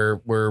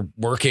were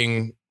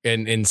working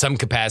in some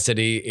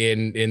capacity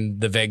in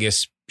the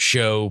Vegas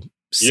show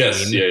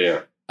scene.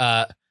 Yes.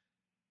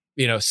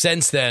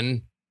 Since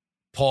then,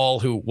 Paul,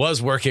 who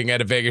was working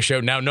at a Vegas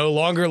show, now no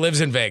longer lives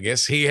in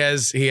Vegas. He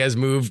has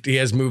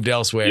moved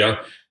elsewhere.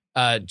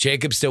 Yeah.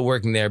 Jacob's still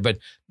working there, but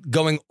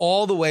going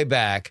all the way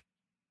back,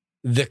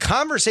 the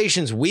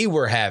conversations we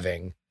were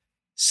having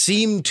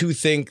seemed to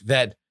think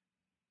that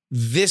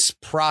this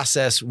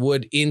process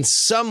would in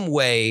some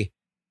way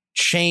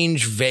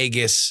change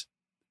Vegas,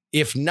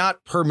 if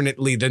not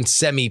permanently, then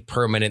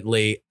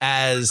semi-permanently,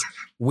 as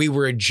we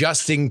were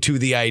adjusting to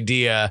the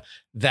idea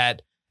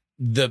that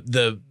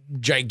the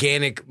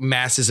gigantic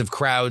masses of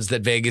crowds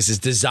that Vegas is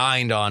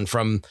designed on,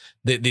 from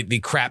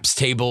the craps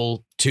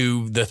table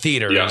to the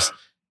theaters,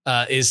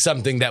 is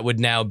something that would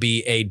now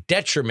be a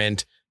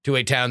detriment to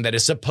a town that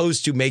is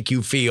supposed to make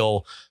you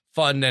feel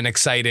fun and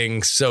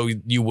exciting, so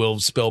you will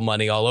spill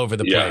money all over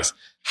the place.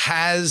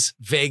 Has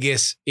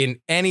Vegas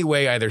in any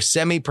way, either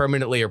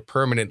semi-permanently or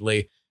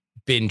permanently,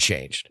 been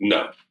changed?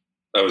 No,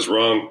 I was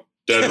wrong.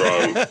 Dead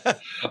wrong.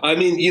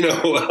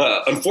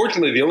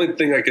 Unfortunately, the only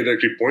thing I could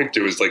actually point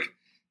to is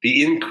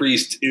the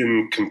increase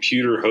in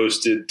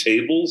computer-hosted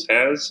tables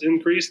has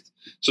increased.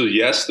 So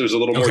yes, there's a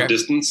little more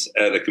distance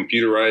at a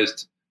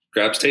computerized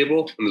craps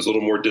table, and there's a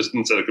little more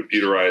distance at a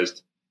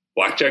computerized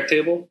blackjack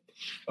table.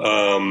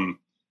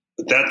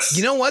 That's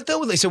what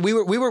though. So we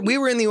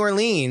were in the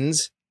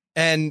Orleans,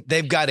 And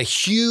they've got a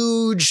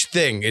huge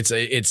thing. It's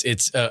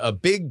a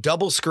big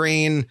double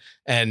screen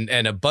and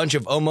a bunch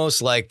of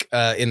almost like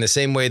in the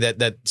same way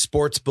that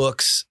sports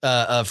books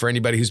for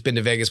anybody who's been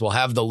to Vegas will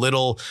have the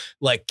little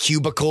like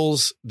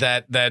cubicles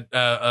that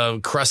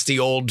crusty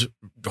old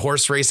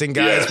horse racing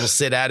guys will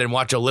sit at and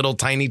watch a little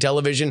tiny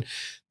television.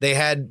 They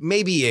had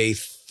maybe a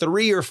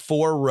 3 or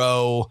 4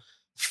 row,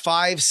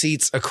 5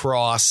 seats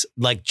across,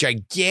 like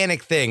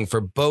gigantic thing for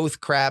both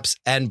craps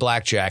and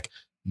blackjack.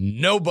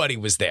 Nobody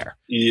was there.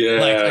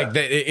 Yeah.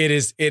 It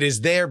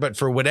is there. But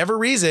for whatever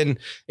reason,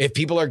 if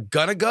people are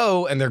going to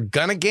go and they're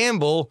going to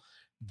gamble,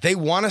 they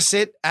want to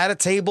sit at a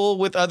table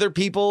with other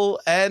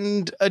people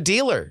and a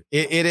dealer.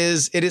 It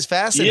is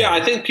fascinating. Yeah.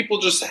 I think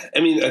people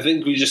I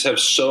think we just have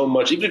so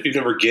much, even if you've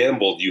never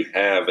gambled, you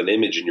have an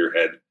image in your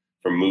head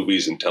from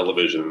movies and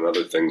television and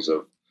other things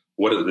of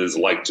what it is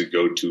like to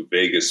go to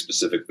Vegas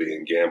specifically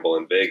and gamble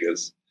in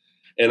Vegas.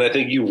 And I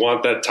think you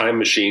want that time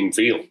machine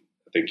feeling.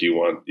 I think you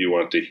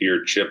want to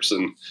hear chips.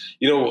 And,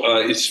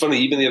 it's funny,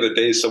 even the other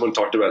day, someone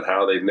talked about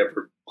how they've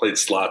never played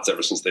slots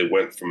ever since they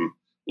went from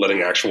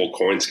letting actual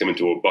coins come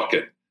into a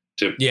bucket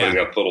to putting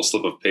out a little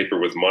slip of paper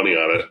with money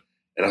on it.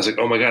 And I was like,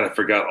 oh my God, I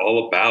forgot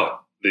all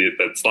about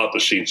that slot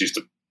machines used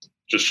to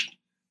just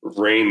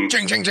rain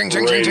coins down.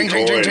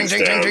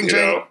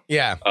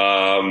 Yeah.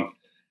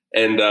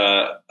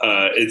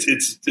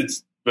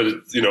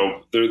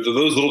 Those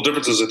little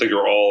differences I think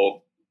are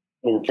all,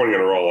 what we're pointing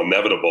out, are all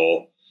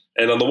inevitable.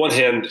 And on the one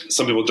hand,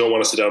 some people don't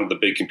want to sit down at the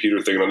big computer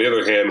thing. And on the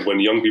other hand, when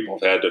young people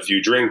have had a few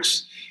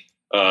drinks,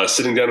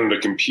 sitting down at a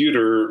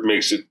computer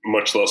makes it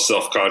much less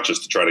self-conscious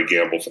to try to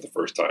gamble for the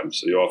first time.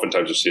 So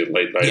oftentimes you see it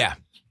late night. Yeah.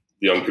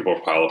 The young people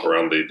pile up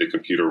around the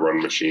computer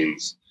run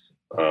machines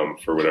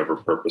for whatever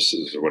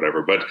purposes or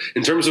whatever. But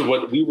in terms of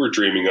what we were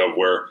dreaming of,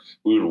 where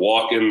we would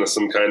walk into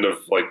some kind of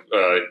like,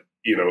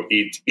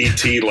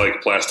 ET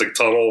like plastic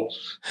tunnel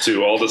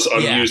to all this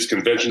unused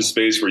convention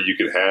space where you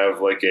could have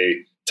like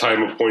a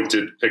time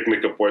appointed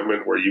picnic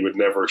appointment where you would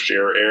never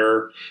share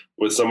air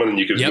with someone, and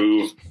you could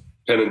move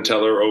Penn and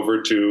Teller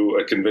over to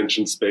a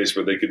convention space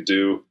where they could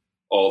do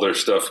all their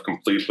stuff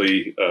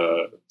completely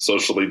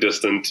socially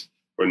distant,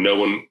 where no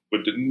one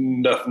would do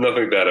nothing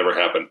like that ever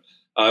happened.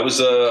 I was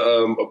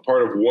a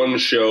part of one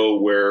show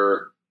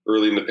where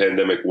early in the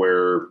pandemic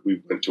where we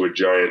went to a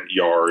giant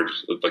yard,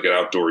 like an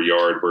outdoor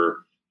yard, where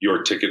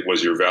your ticket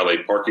was your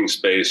valet parking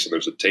space, and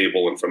there's a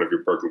table in front of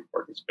your parking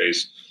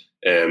space.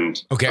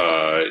 And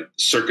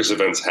circus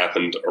events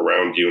happened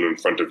around you and in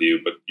front of you,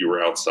 but you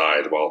were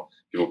outside while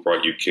people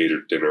brought you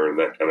catered dinner and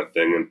that kind of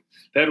thing. And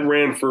that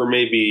ran for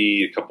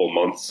maybe a couple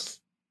months,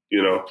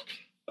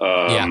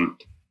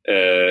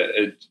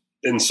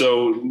 and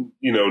so,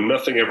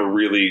 nothing ever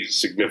really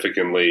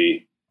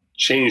significantly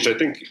changed. I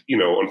think,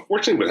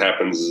 unfortunately what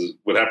happened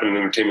in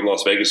entertainment in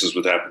Las Vegas is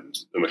what happened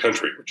in the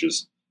country, which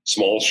is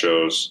small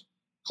shows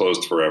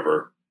closed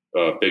forever,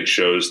 big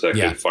shows that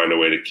could find a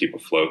way to keep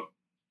afloat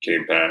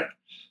came back.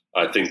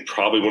 I think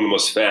probably one of the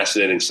most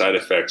fascinating side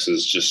effects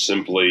is just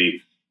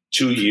simply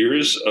 2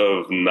 years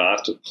of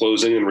not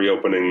closing and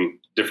reopening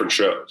different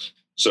shows.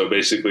 So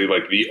basically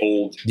like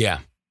all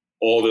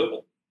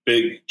the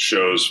big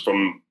shows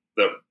from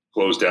that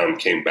closed down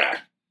came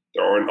back.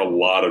 There aren't a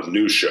lot of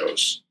new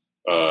shows,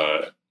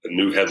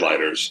 new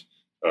headliners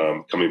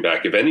coming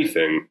back. If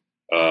anything,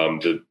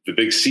 the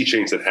big sea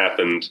change that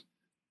happened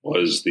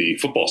was the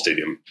football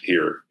stadium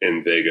here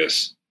in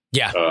Vegas.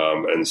 Yeah.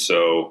 And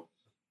so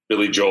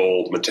Billy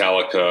Joel,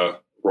 Metallica,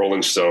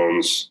 Rolling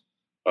Stones,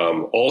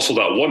 all sold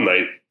out one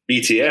night.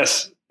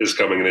 BTS is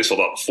coming, and they sold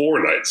out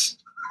 4 nights.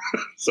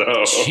 So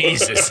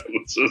Jesus,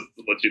 let's just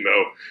let you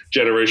know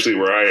generationally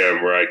where I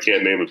am, where I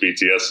can't name a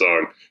BTS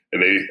song,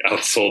 and they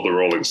outsold the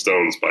Rolling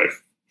Stones by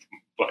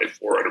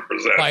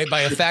 400%.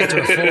 By a factor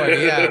of 4,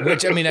 yeah.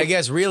 Which, I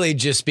guess really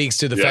just speaks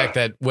to the fact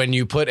that when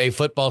you put a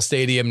football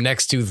stadium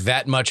next to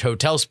that much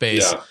hotel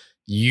space,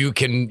 you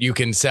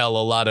can sell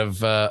a lot of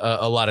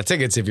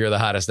tickets if you're the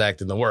hottest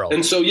act in the world.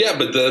 And so,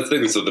 but the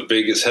thing is, so the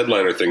Vegas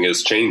headliner thing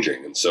is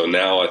changing. And so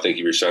now I think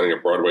if you're signing a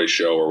Broadway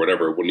show or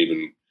whatever, it wouldn't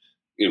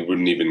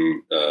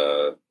even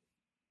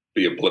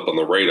be a blip on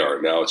the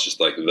radar. Now it's just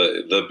like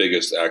the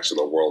biggest acts in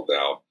the world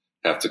now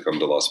have to come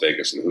to Las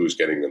Vegas, and who's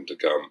getting them to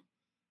come,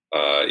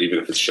 even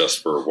if it's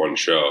just for one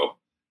show.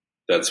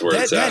 That's where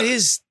it's at.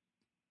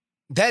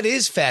 That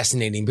is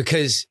fascinating,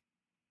 because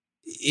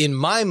in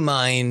my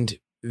mind,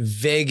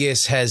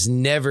 Vegas has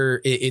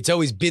it's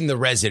always been the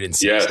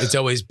residency. Yes. It's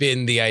always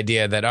been the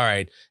idea that, all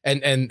right.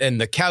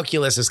 And the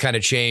calculus has kind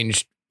of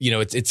changed.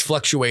 It's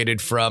fluctuated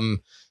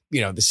from, the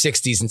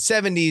 60s and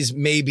 70s.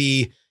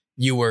 Maybe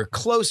you were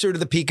closer to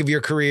the peak of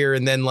your career.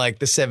 And then like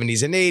the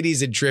 70s and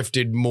 80s, it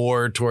drifted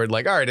more toward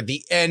like, all right, at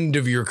the end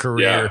of your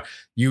career,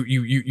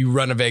 you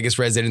run a Vegas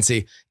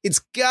residency. It's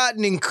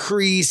gotten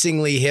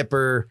increasingly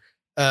hipper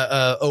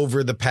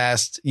over the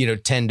past,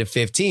 10 to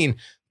 15.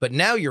 But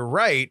now you're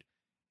right.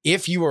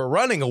 if you are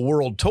running a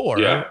world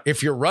tour,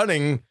 if you're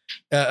running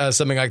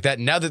something like that,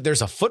 now that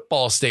there's a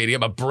football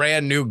stadium, a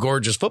brand new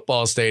gorgeous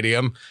football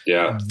stadium,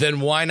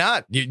 then why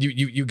not?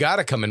 You got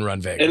to come and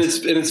run Vegas.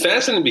 And it's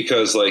fascinating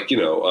because, like,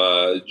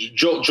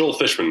 Joel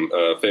Fishman,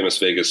 a famous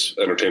Vegas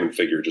entertainment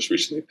figure, just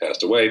recently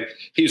passed away.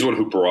 He's one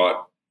who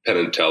brought Penn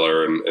and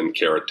Teller and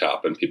Carrot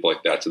Top and people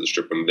like that to the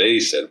Strip, and they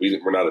said,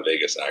 we're not a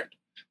Vegas act.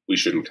 We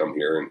shouldn't come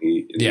here. And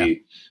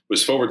he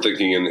was forward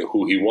thinking in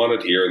who he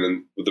wanted here, and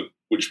then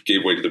which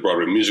gave way to the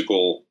Broadway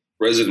musical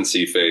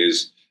residency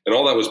phase. And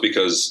all that was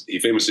because he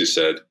famously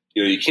said,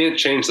 you can't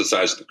change the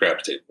size of the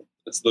craps table.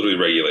 It's literally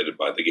regulated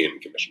by the Gaming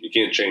Commission. You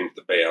can't change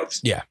the payouts.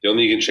 Yeah. The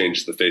only you can change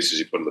is the faces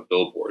you put on the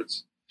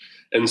billboards.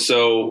 And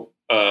so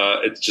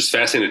it's just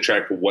fascinating to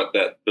track what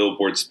that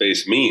billboard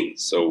space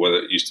means. So whether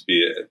it used to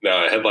be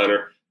now a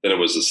headliner, then it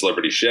was a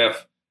celebrity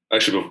chef.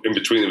 Actually, in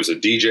between, there was a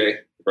DJ,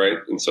 right?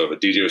 And so if a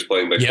DJ was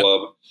playing the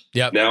club,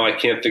 now I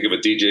can't think of a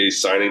DJ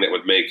signing that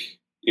would make,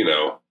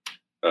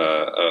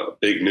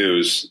 big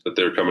news that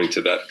they're coming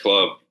to that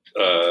club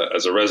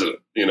as a resident.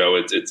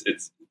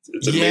 It's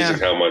amazing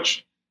how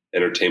much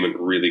entertainment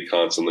really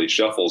constantly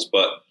shuffles.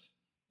 But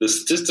the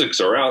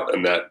statistics are out,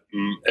 and that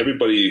many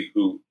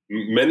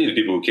of the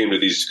people who came to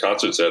these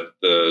concerts at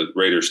the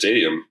Raider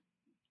Stadium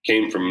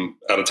came from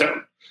out of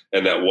town,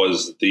 and that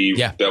was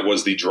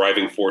the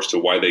driving force to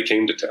why they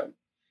came to town.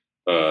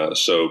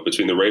 So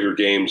between the Raider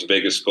games,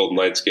 Vegas Golden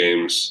Knights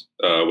games,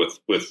 with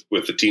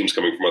the teams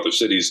coming from other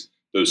cities,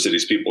 those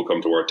cities' people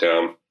come to our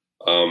town.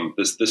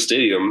 This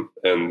stadium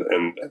and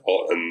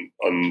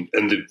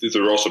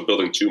they're also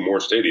building 2 more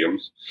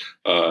stadiums.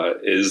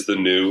 Is the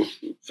new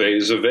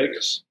phase of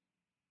Vegas.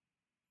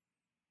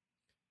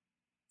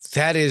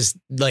 That is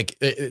like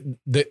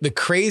the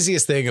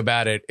craziest thing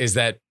about it is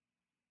that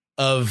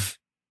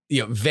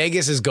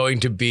Vegas is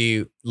going to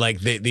be like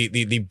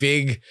the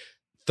big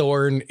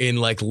thorn in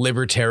like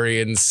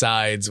libertarian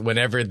sides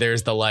whenever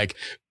there's the like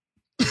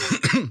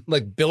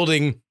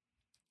building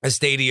a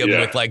stadium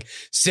with like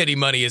city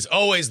money is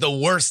always the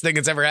worst thing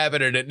that's ever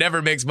happened, and it never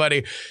makes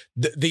money.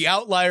 The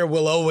outlier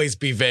will always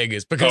be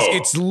Vegas because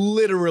it's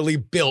literally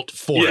built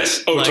for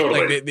it.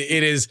 Totally.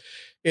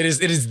 It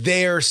is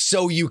there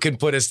so you can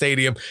put a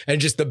stadium, and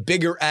just the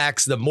bigger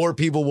acts, the more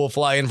people will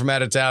fly in from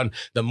out of town,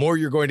 the more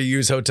you're going to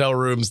use hotel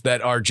rooms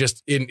that are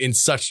just in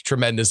such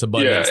tremendous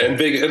abundance. Yeah, and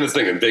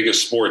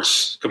Vegas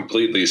sports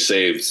completely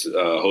saved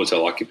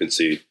hotel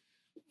occupancy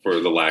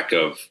for the lack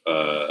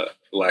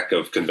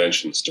of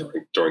conventions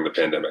during the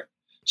pandemic.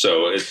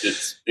 So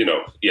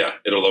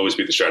it'll always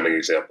be the shining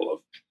example of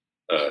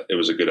it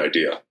was a good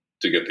idea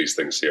to get these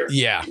things here.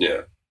 Yeah.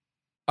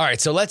 All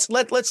right, so let's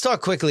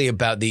talk quickly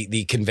about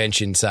the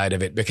convention side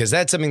of it, because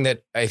that's something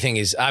that I think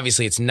is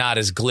obviously it's not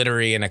as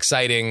glittery and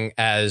exciting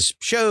as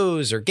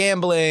shows or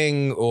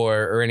gambling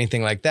or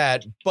anything like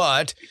that,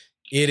 but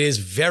it is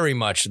very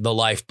much the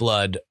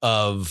lifeblood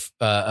of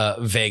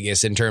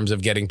Vegas in terms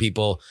of getting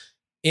people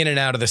in and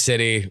out of the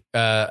city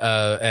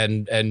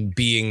and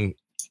being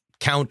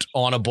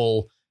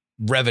count-onable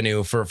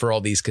revenue for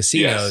all these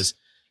casinos.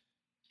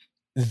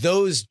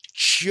 Those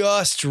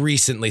just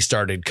recently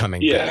started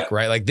coming back,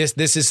 right? Like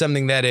this is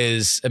something that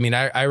is, I mean,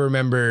 I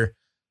remember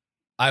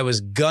I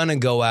was gonna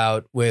go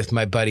out with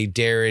my buddy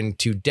Darren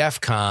to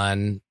DEF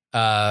CON,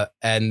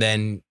 and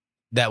then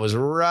that was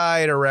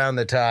right around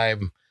the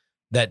time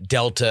that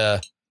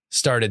Delta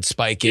started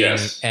spiking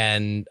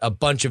and a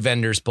bunch of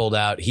vendors pulled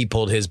out. He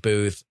pulled his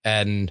booth,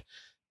 and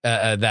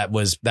that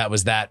was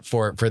that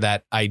for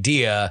that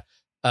idea.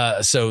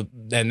 So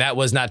that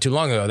was not too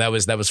long ago. That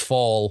was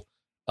fall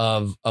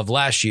of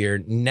last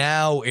year.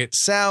 Now it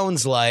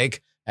sounds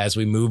like as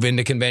we move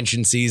into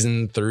convention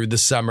season through the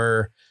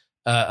summer,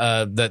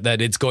 that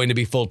it's going to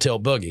be full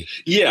tilt boogie.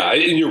 Yeah,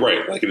 and you're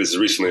right. Like it is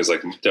recently as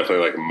like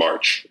definitely like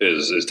March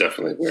is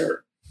definitely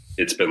where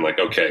it's been like,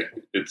 okay,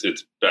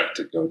 it's back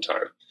to go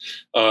time.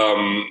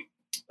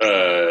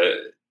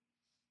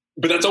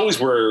 But that's always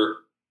where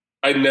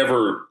I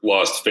never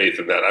lost faith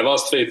in that. I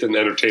lost faith in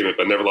entertainment,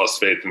 but never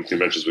lost faith in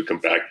conventions would come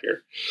back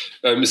here.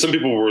 Some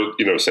people were,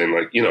 saying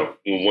like,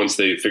 once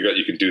they figure out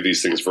you can do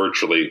these things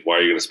virtually, why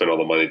are you going to spend all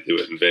the money to do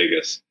it in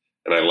Vegas?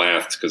 And I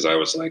laughed because I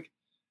was like,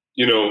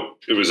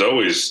 it was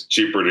always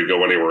cheaper to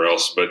go anywhere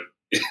else, but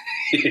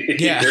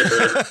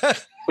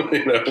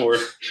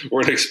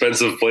we're an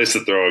expensive place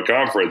to throw a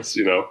conference.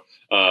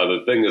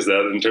 The thing is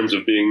that in terms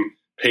of being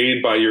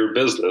paid by your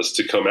business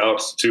to come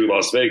out to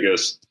Las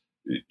Vegas,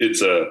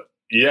 it's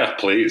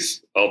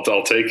please.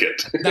 I'll take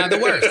it. Not the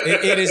worst.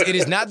 It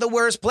is not the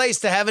worst place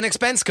to have an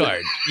expense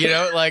card.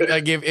 Like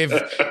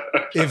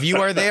if you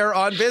are there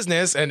on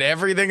business and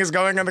everything is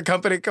going on the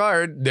company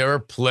card, there are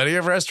plenty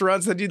of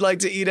restaurants that you'd like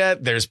to eat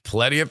at. There's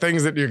plenty of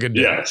things that you could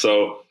do. Yeah.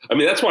 So I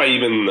mean, that's why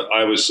even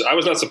I was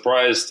not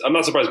surprised. I'm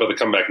not surprised by the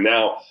comeback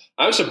now.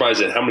 I was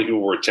surprised at how many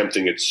people were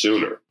attempting it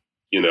sooner.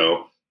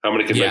 How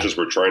many conventions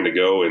were trying to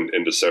go in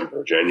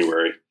December,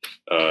 January,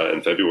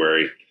 and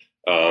February.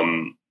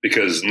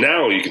 Because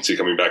now you can see it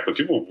coming back, but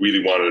people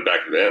really wanted it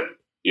back then,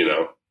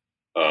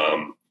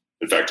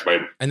 In fact,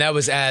 and that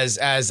was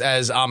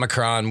as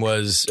Omicron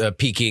was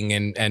peaking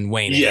and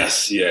waning.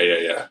 Yes,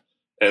 yeah.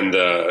 And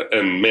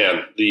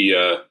man,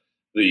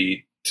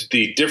 the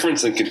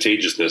difference in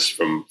contagiousness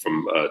from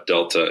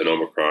Delta and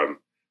Omicron,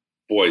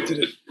 boy, did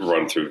it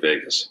run through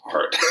Vegas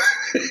hard.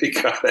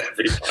 It got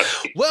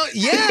everybody. Well,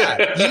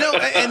 yeah,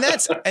 and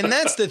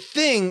that's the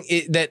thing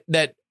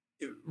that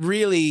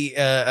really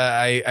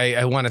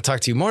I want to talk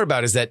to you more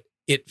about is that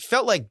it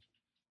felt like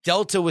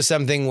Delta was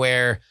something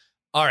where,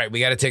 all right, we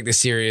got to take this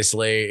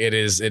seriously. It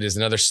is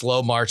another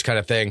slow march kind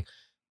of thing,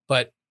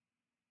 but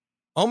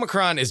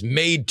Omicron is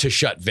made to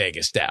shut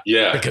Vegas down.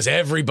 Yeah, because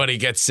everybody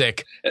gets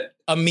sick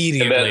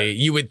immediately.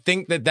 You would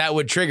think that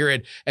would trigger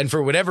it, and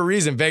for whatever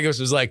reason, Vegas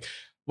was like,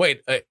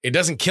 wait, it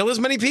doesn't kill as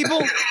many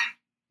people?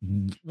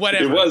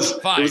 Whatever. It was.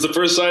 Fine. It was the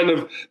first sign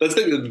of that's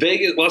the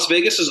thing. Las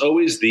Vegas is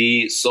always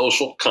the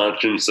social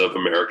conscience of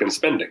American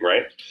spending,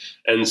 right?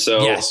 And so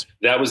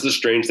that was the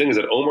strange thing is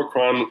that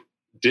Omicron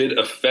did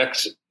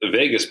affect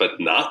Vegas, but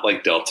not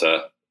like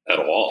Delta at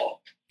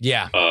all.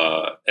 Yeah.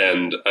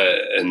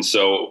 And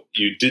so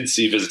you did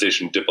see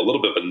visitation dip a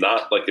little bit, but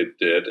not like it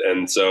did.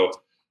 And so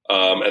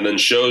and then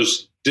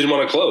shows didn't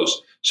want to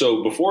close.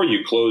 So before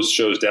you closed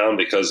shows down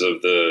because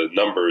of the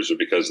numbers or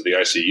because of the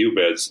ICU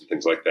beds and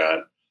things like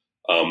that.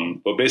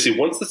 But basically,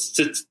 once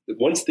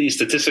the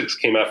statistics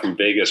came out from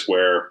Vegas,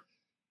 where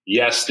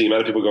yes, the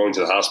amount of people going to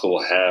the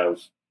hospital have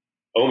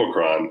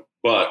Omicron,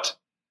 but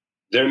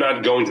they're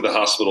not going to the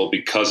hospital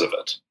because of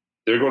it.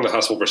 They're going to the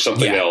hospital for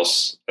something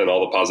else, and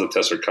all the positive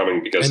tests are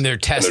coming because and they're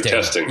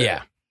testing.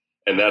 Yeah,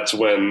 and that's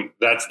when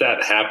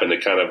that happened.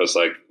 It kind of was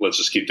like, let's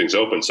just keep things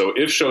open. So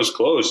if shows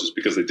closed, it's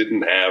because they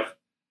didn't have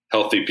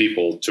healthy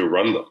people to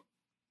run them.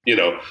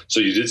 So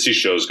you did see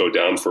shows go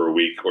down for a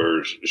week,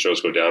 or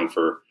shows go down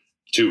for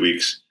 2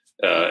 weeks,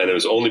 and it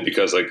was only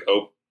because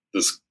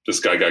this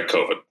guy got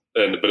COVID,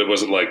 but it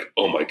wasn't like,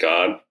 oh my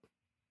God,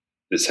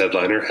 this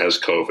headliner has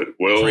COVID.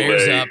 Will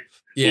Prayers they up.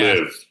 Yeah.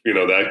 live?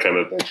 That kind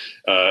of thing.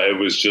 It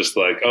was just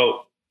like,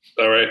 oh,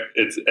 all right.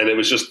 And it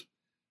was just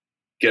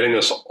getting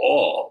us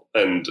all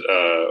and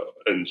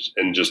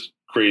just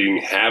creating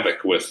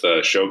havoc with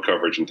show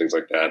coverage and things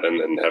like that,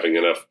 and having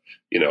enough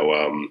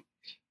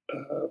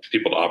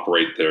people to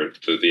operate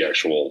the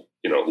actual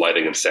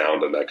lighting and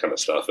sound and that kind of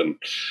stuff. And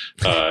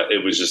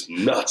it was just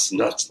nuts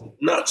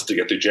to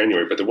get through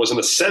January. But there wasn't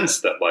a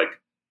sense that like,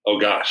 oh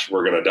gosh,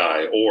 we're going to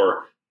die,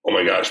 or oh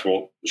my gosh,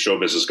 well, the show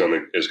business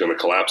is going to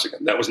collapse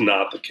again. That was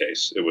not the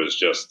case. It was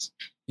just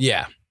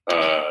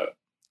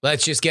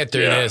let's just get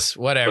through this.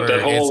 Whatever. But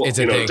that whole it's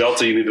a thing.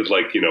 Delta, you needed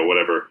like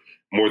whatever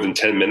more than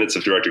 10 minutes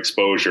of direct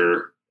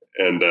exposure,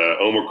 and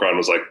Omicron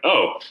was like,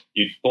 oh,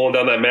 you pulling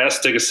down that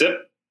mask, take a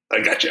sip,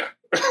 I got you.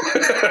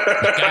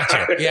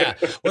 Gotcha. Yeah.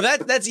 Well,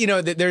 that's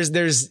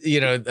there's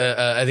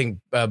I think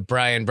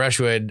Brian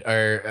Brushwood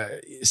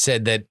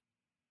said that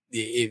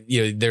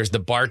there's the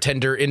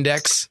bartender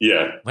index.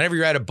 Yeah. Whenever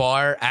you're at a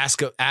bar, ask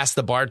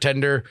the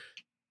bartender,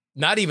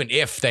 not even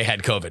if they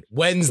had COVID,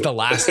 when's the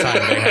last time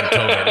they had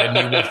COVID, and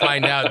you will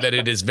find out that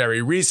it is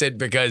very recent,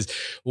 because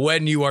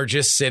when you are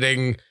just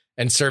sitting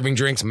and serving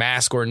drinks,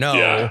 mask or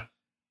no,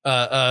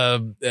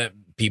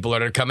 people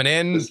are coming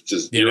in. It's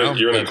just,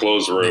 you're in a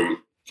closed room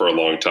for a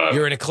long time.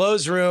 You're in a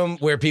closed room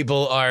where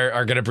people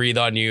are going to breathe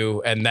on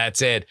you, and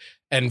that's it.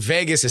 And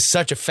Vegas is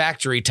such a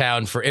factory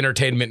town for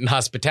entertainment and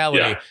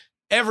hospitality. Yeah.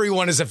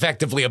 Everyone is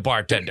effectively a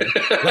bartender.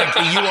 Like,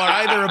 you are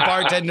either a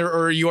bartender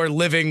or you are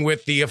living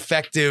with the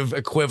effective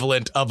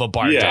equivalent of a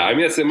bartender. Yeah, I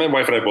mean, my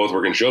wife and I both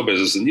work in show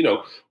business, and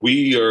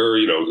we are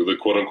the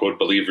quote unquote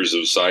believers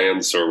of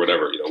science or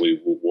whatever. We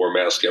wore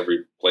masks every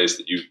place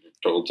that you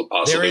told to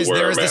possibly wear.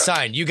 There is the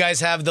sign. You guys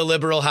have the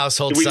liberal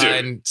household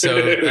sign, do. So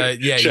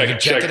you can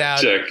check it out.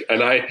 Check.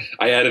 And I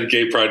added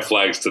gay pride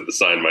flags to the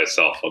sign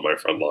myself on my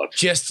front lawn.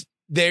 Just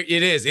there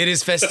it is. It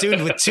is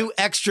festooned with 2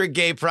 extra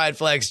gay pride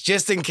flags,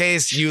 just in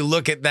case you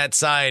look at that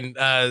sign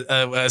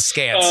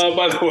askance.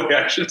 By the way,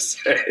 I should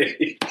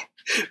say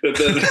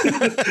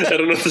that I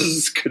don't know if this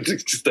is good to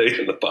stay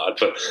in the pod,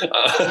 but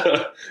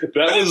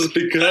that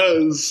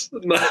was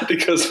not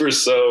because we're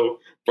so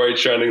bright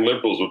shining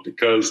liberals, but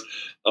because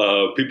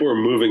people are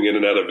moving in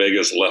and out of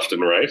Vegas left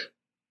and right.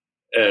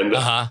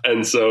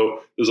 And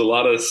so there's a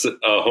lot of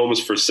homes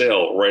for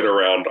sale right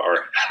around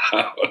our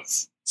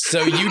house.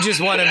 So you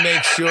just want to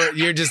make sure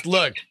you're just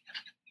look.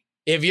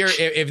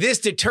 If this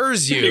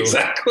deters you,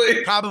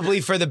 exactly,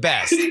 probably for the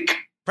best.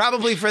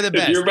 Probably for the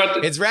best.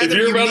 It's rather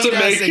you meet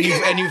us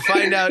and you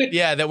find out,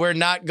 that we're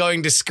not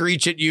going to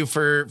screech at you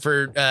for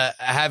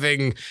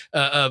having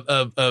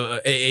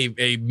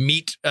a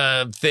meat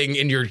thing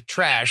in your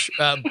trash,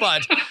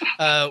 but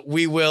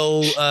we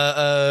will.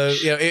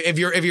 If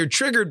you're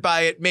triggered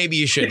by it, maybe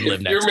you shouldn't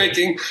live next. You're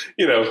making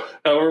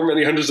however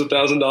many hundreds of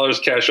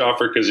 $1,000s cash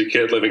offer because you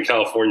can't live in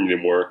California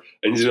anymore,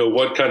 and you know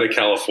what kind of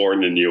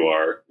Californian you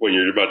are when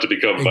you're about to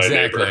become my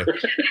neighbor.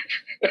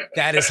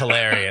 That is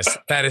hilarious.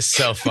 That is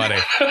so funny.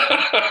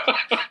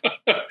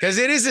 Because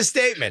it is a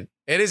statement.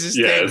 It is a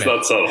statement. Yeah, it's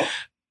not subtle.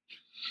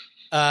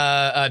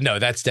 No,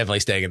 that's definitely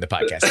staying in the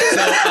podcast.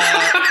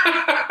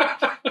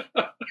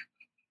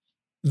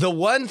 The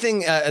one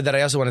thing that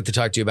I also wanted to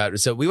talk to you about.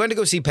 So we went to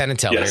go see Penn and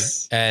Teller,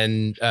 Yes.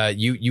 and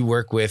you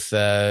work with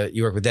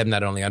them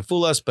not only on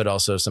Fool Us but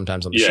also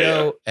sometimes on the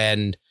show.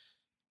 And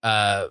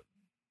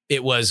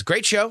it was a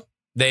great show.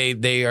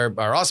 They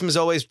are awesome as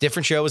always.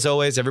 Different show as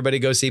always. Everybody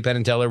go see Penn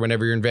and Teller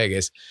whenever you're in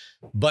Vegas.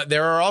 But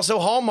there are also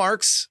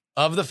hallmarks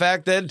of the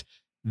fact that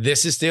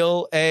this is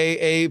still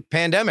a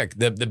pandemic.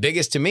 The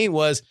biggest to me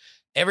was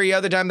every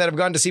other time that I've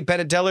gone to see Penn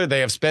and Teller,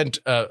 they have spent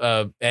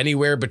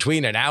anywhere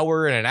between an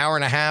hour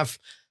and a half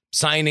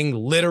signing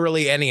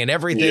literally any and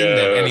everything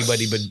that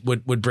anybody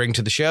would bring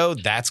to the show.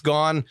 That's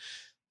gone.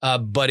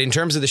 But in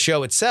terms of the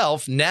show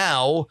itself,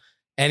 now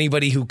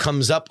anybody who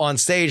comes up on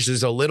stage,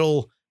 there's a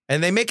little,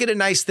 and they make it a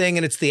nice thing,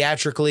 and it's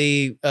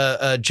theatrically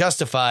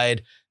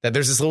justified that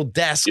there's this little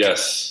desk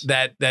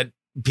that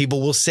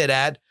people will sit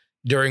at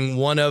during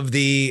one of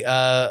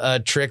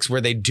the tricks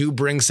where they do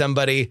bring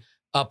somebody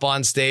up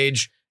on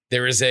stage.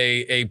 There is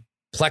a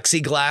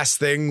plexiglass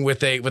thing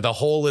with a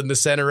hole in the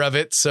center of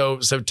it, so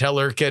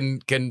Teller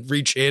can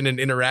reach in and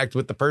interact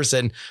with the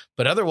person.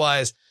 But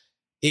otherwise,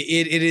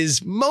 it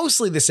is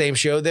mostly the same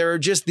show. There are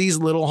just these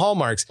little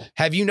hallmarks.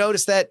 Have you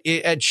noticed that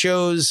at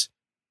shows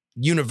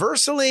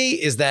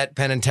universally? Is that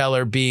Penn and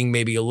Teller being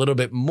maybe a little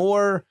bit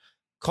more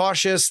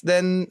cautious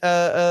than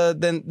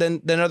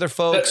other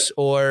folks?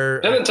 Or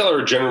Penn and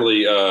Teller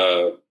generally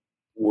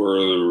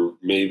were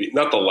maybe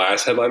not the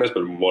last headliners,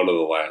 but one of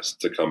the last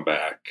to come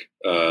back.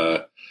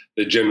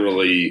 They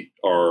generally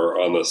are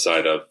on the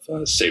side of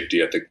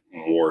safety, I think,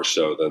 more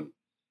so than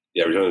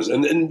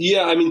and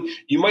yeah, I mean,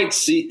 you might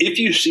see, if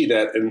you see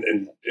that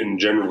and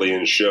generally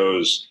in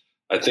shows,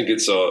 I think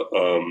it's a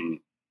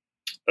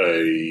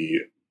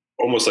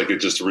almost like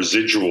it's just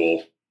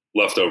residual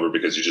leftover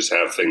because you just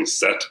have things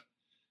set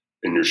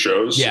in your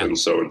shows. Yeah. And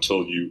so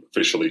until you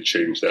officially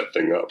change that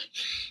thing up,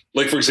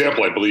 like, for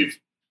example, I believe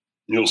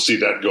you'll see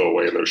that go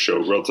away in their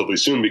show relatively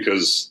soon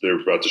because they're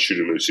about to shoot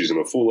a new season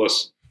of Fool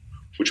Us,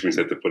 which means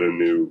they have to put in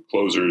new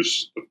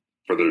closers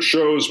for their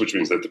shows, which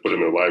means they have to put in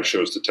their live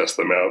shows to test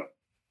them out.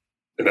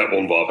 And that will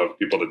involve having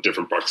people at a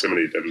different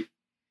proximity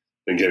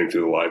than getting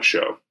through the live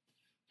show.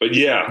 But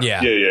yeah.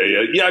 I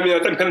mean, I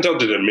think Penn and Teller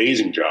did an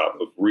amazing job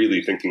of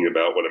really thinking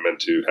about what it meant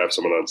to have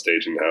someone on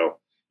stage and how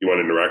you want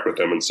to interact with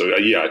them. And so,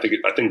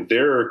 I think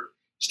their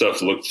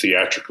stuff looked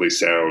theatrically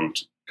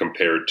sound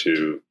compared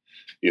to,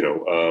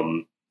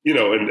 and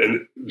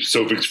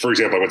so for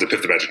example, I went to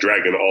Piff the Magic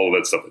Dragon, all of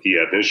that stuff that he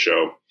had in his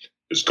show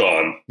is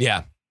gone.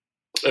 Yeah.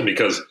 And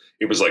because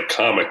it was like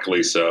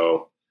comically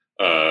so,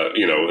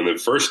 in the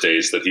first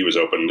days that he was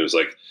open, it was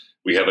like,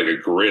 we had like a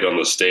grid on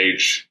the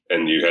stage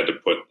and you had to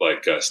put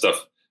like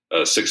stuff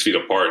 6 feet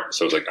apart.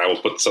 So it was like, I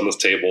will put this on this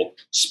table,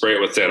 spray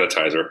it with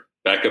sanitizer,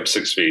 back up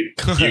 6 feet.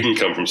 You can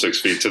come from 6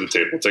 feet to the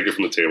table, take it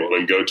from the table, and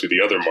then go to the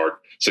other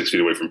mark 6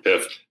 feet away from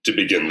Piff to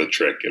begin the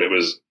trick. And it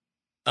was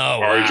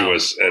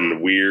arduous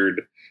and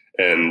weird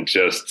and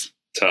just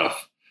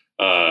tough.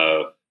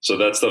 So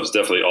that stuff's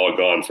definitely all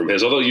gone from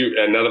his. Although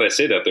and now that I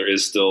say that, there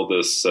is still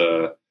this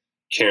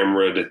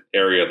cameraed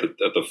area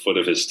at the foot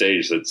of his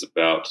stage that's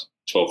about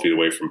 12 feet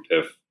away from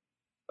Piff.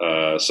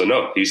 So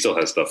no, he still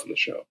has stuff in the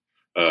show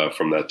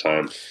from that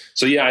time.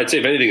 So yeah, I'd say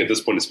if anything at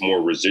this point, it's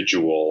more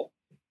residual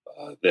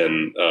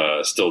than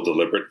still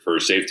deliberate for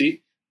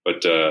safety.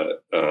 But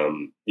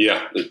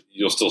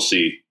you'll still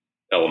see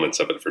elements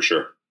of it for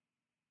sure.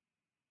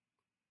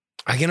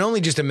 I can only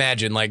just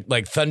imagine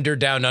like Thunder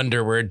Down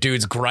Under, where a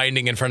dude's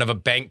grinding in front of a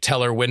bank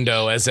teller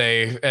window as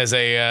a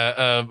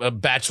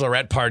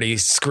bachelorette party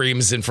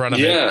screams in front of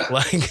it.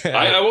 Like,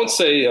 I won't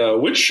say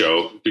which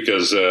show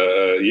because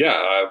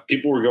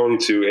people were going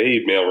to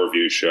a male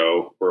review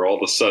show where all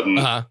of a sudden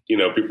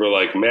people are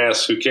like,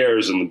 "Mask, who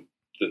cares?" And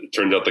it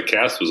turned out the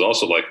cast was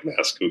also like,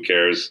 "Mask, who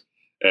cares?"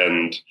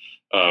 And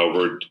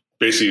we're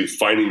basically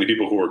finding the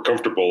people who were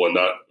comfortable and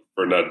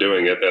not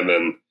doing it, and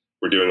then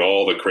we're doing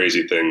all the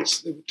crazy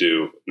things they would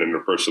do in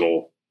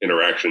interpersonal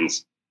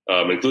interactions,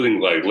 including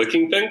like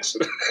licking things.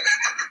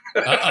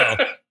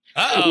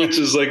 Which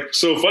is like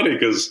so funny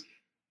because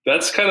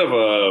that's kind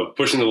of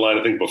pushing the line,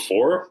 I think,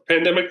 before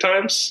pandemic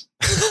times.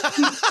 So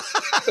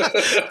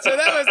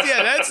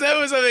that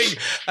was something.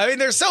 I mean,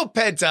 they're so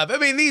pent up. I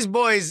mean, these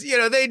boys,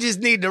 they just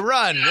need to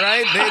run,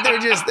 right?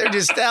 They're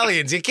just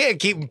stallions. You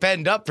can't keep them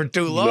penned up for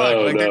too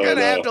long. They're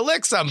gonna have to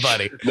lick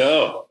somebody.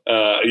 No,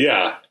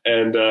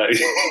 and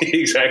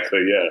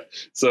exactly, yeah.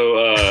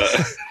 So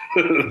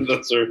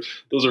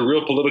those are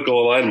real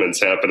political alignments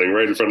happening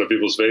right in front of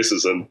people's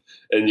faces, and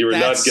you were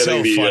not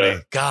getting so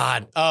funny.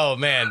 God, oh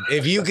man,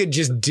 if you could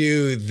just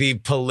do the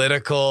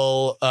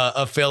political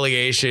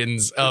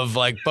affiliations of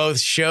like both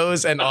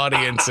shows and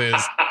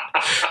audiences,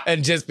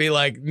 and just be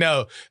like,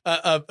 no,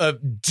 a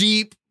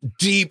deep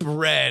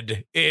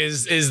red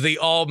is the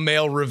all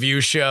male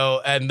review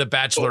show and the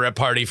bachelorette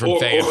party from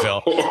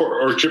Fayetteville.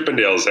 Or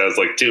Chippendales has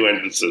like two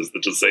entrances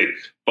that just say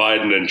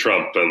Biden and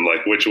Trump, and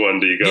like, which one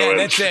do you go in?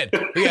 That's it.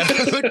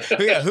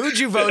 Who'd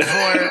you vote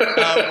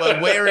for?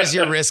 Where is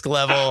your risk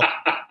level?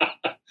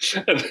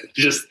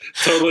 Just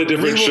totally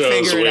different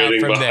shows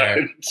waiting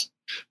behind.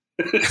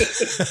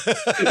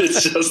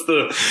 It's just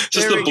the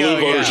blue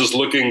voters just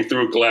looking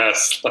through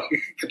glass,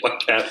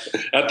 like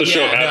at the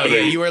show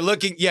happening. You were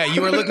looking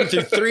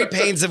through 3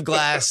 panes of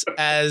glass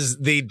as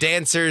the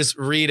dancers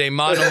read a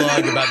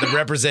monologue about the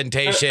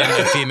representation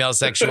of female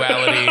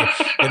sexuality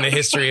in the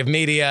history of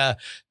media,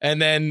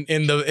 and then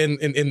in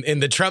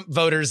the Trump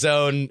voter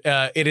zone,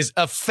 it is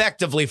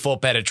effectively full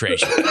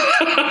penetration.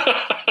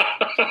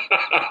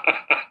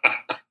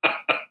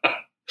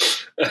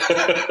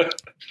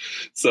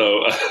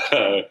 So,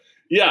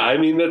 yeah, I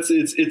mean, it's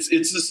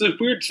just a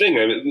weird thing.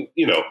 I mean,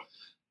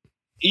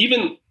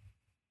 even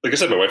like I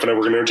said, my wife and I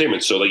work in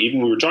entertainment. So like, even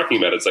when we were talking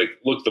about it, it's like,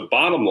 look, the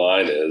bottom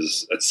line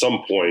is at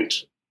some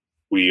point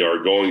we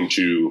are going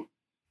to,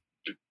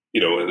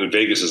 and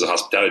Vegas as a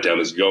hospitality town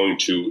is going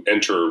to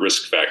enter a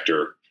risk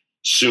factor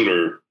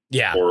sooner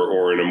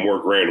or in a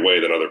more grand way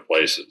than other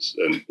places.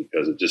 And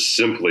because it just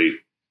simply,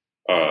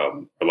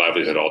 our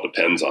livelihood all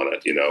depends on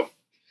it,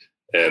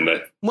 And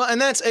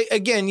and that's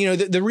again,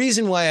 the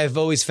reason why I've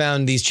always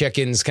found these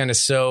check-ins kind of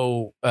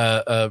so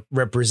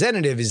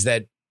representative is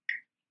that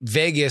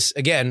Vegas,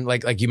 again,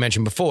 like you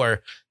mentioned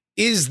before,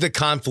 is the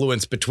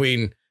confluence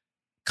between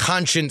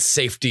conscience,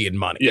 safety, and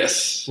money.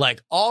 Yes,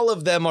 like all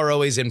of them are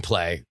always in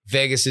play.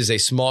 Vegas is a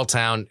small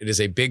town. It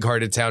is a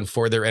big-hearted town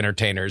for their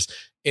entertainers.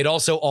 It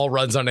also all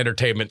runs on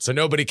entertainment, so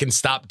nobody can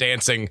stop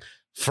dancing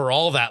for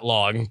all that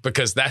long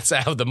because that's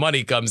how the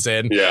money comes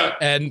in. Yeah.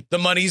 And the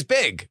money's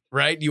big,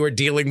 right? You are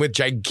dealing with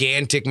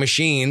gigantic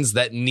machines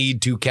that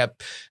need to keep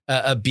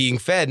being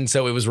fed. And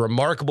so it was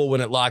remarkable when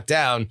it locked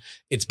down.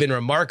 It's been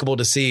remarkable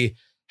to see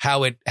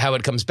how it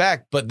comes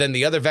back. But then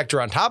the other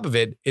vector on top of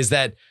it is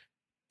that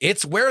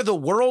it's where the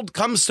world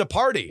comes to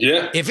party.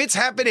 Yeah. If it's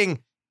happening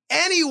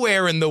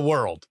anywhere in the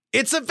world,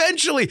 it's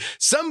eventually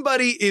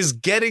somebody is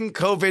getting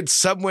COVID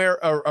somewhere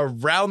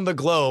around the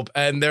globe,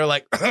 and they're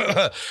like,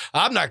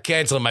 I'm not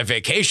canceling my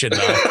vacation, though.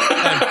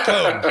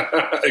 And boom.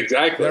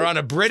 Exactly. They're on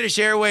a British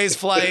Airways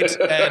flight,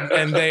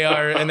 and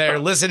they're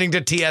listening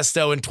to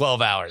Tiesto in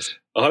 12 hours.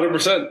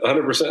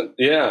 100%.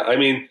 Yeah. I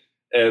mean,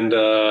 and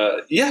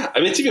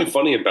it's even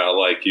funny about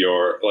like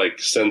your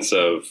sense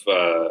of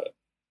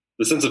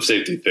the sense of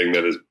safety thing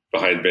that is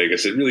behind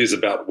Vegas. It really is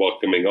about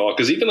welcoming all,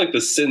 because even like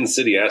the Sin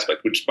City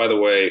aspect, which by the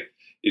way,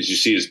 as you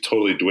see, is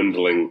totally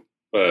dwindling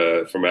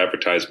from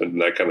advertisement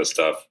and that kind of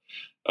stuff,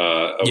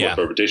 with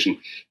reputation.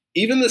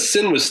 Even the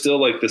sin was still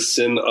like the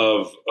sin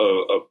of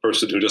a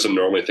person who doesn't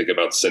normally think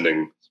about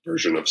sinning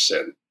version of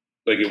sin.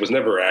 Like it was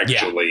never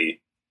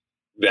actually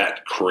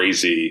that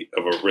crazy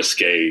of a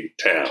risque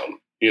town,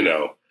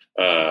 No.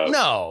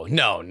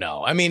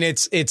 I mean,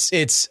 it's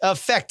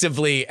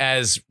effectively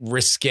as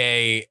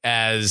risque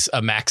as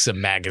a Maxim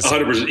magazine.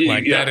 100%.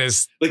 Like that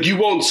is like you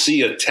won't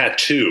see a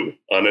tattoo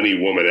on any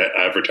woman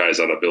advertised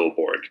on a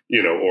billboard,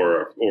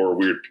 or a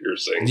weird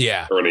piercing,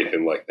 or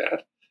anything like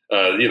that.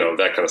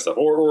 That kind of stuff,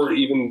 or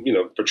even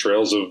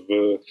portrayals of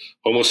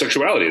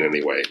homosexuality in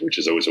any way, which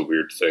is always a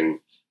weird thing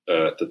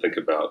to think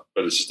about.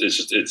 But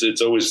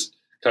it's always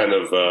kind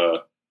of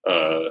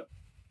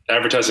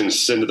advertising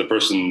sin to the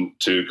person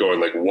to going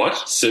like,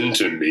 what? Sin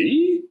to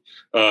me?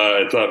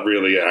 It's not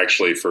really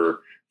actually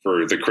for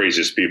the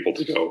craziest people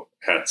to go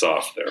hats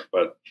off there.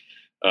 But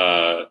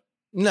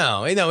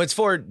no, it's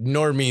for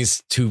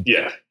normies to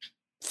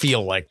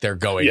feel like they're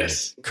going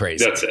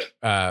crazy. That's it.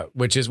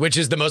 Which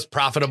is the most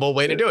profitable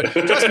way to do it.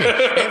 Trust me,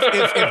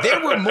 if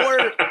there were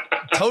more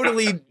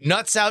totally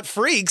nuts out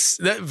freaks,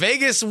 that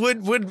Vegas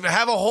would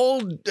have a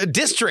whole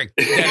district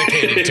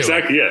dedicated to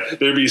exactly. Yeah,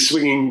 there'd be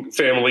swinging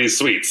family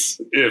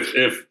suites if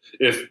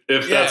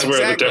that's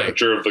where the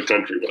temperature of the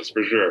country was,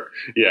 for sure.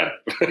 Yeah.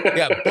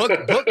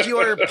 Book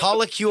your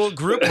polycule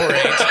group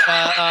parade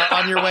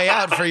on your way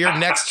out for your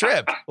next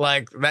trip.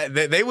 Like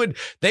they would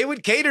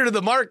cater to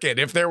the market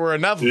if there were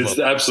enough of them. It's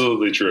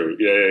absolutely true.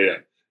 Yeah.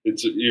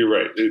 You're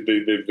right.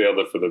 They've nailed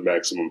it for the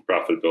maximum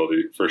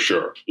profitability, for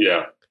sure.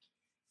 Yeah.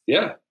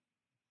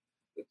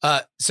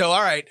 So,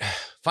 all right.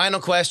 Final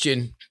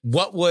question.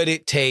 What would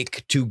it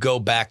take to go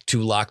back to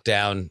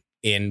lockdown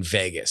in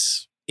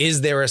Vegas?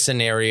 Is there a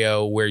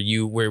scenario where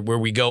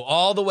we go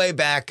all the way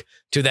back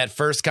to that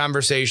first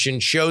conversation?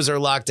 Shows are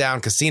locked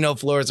down. Casino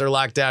floors are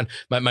locked down.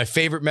 My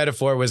favorite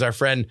metaphor was our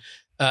friend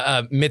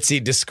Mitzi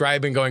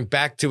describing going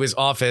back to his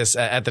office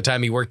at the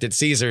time he worked at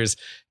Caesars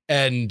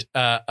and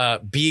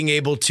being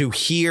able to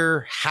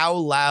hear how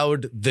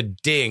loud the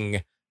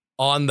ding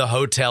on the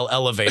hotel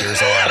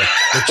elevators are,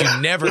 which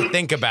you never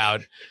think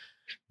about,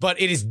 but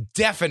it is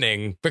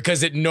deafening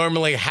because it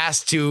normally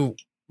has to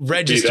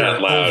register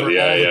over all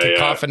the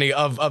cacophony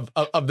of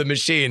the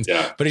machines.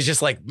 Yeah. But he's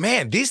just like,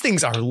 man, these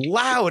things are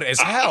loud as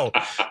hell.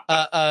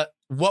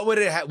 What would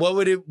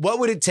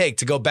it take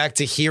to go back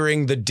to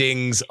hearing the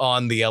dings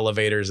on the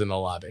elevators in the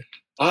lobby?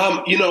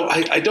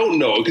 I don't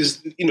know,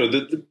 because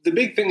the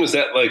big thing was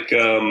that like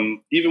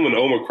even when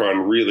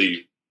Omicron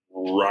really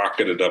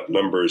rocketed up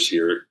numbers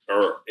here,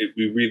 our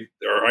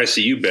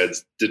ICU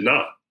beds did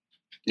not,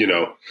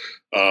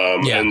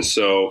 and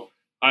so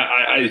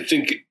I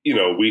think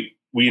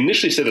we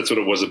initially said that's what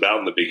it was about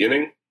in the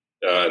beginning,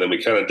 and then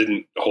we kind of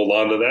didn't hold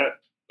on to that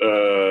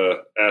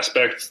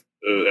aspect.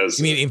 As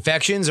You mean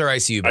infections or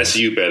ICU beds?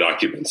 ICU bed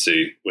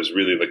occupancy was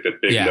really like the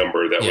big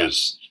number that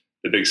was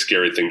the big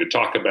scary thing to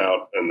talk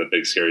about, and the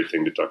big scary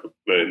thing to talk,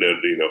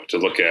 to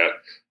look at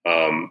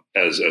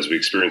as we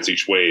experience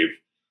each wave.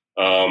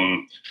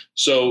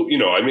 So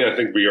I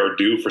think we are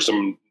due for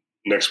some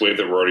next wave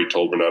that we're already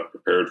told we're not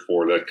prepared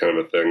for, that kind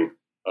of a thing.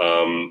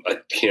 I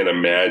can't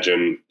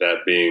imagine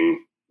that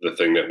being the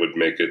thing that would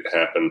make it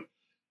happen.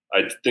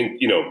 I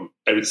think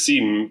I would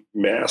see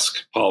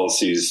mask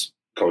policies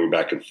coming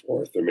back and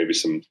forth, or maybe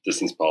some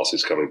distance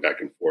policies coming back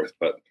and forth,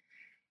 but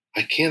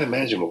I can't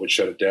imagine what would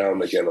shut it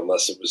down again,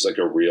 unless it was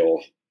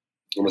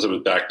unless it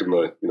was back in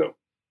the,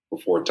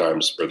 before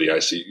times where the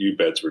ICU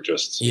beds were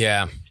just,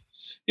 Yeah.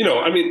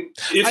 I think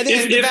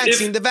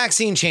the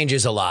vaccine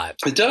changes a lot.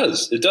 It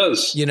does.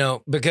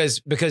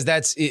 Because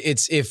that's,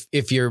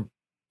 if you're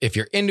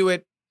into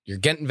it, you're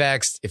getting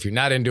vaxxed. If you're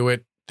not into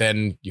it,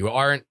 then you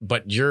aren't,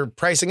 but you're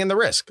pricing in the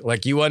risk.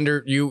 Like you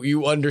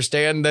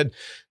understand that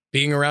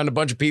being around a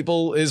bunch of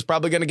people is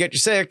probably going to get you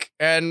sick,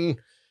 and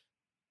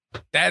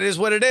that is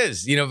what it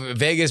is.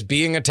 Vegas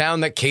being a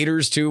town that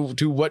caters to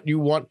what you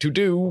want to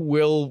do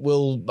will.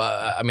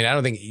 I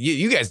don't think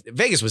you guys.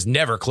 Vegas was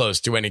never close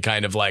to any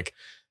kind of like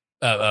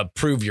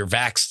prove you're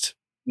vaxxed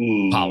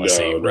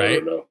policy,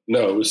 right?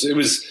 No. It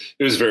was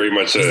very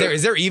much.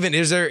 Is there even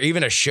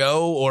a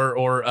show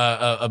or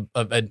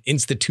an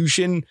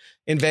institution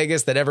in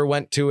Vegas that ever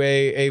went to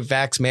a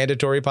vax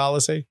mandatory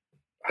policy?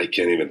 I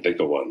can't even think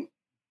of one.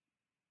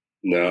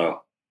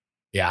 No.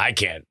 Yeah, I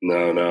can't.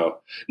 No.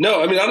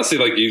 Honestly,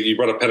 like you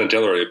brought up Penn and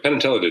Teller. If Penn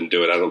and Teller didn't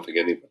do it, I don't think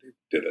anybody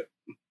did it.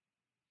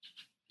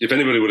 If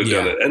anybody would have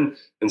done it,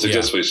 and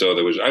successfully so,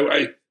 there was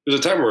a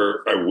time where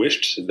I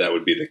wished that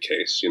would be the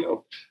case.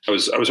 I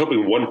was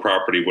hoping one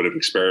property would have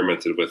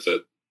experimented with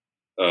it.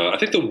 I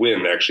think the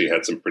Wynn actually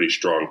had some pretty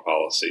strong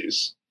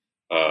policies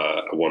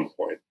at one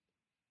point,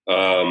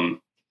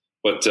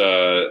 but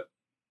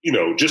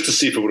just to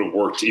see if it would have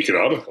worked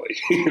economically.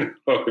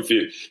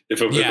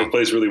 If a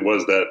place really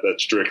was that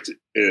strict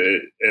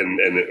and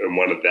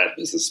wanted that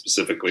business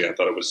specifically, I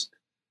thought it was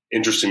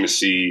interesting to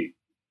see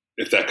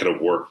if that could have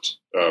worked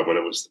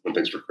when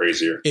things were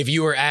crazier. If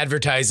you were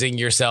advertising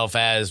yourself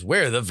as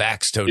we're the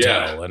vaxxed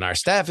hotel and our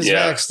staff is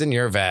vaxxed and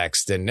you're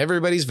vaxxed and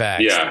everybody's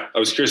vaxxed. Yeah, I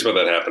was curious about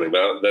that happening,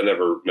 but that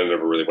never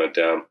really went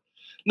down.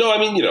 No,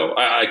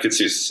 I could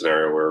see a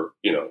scenario where,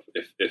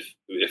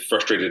 if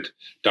frustrated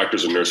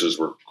doctors and nurses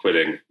were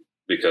quitting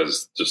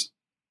because just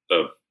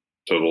of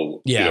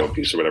total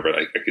abuse or whatever,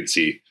 I could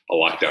see a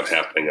lockdown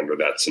happening under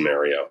that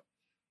scenario.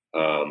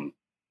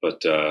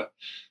 But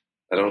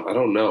I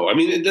don't know.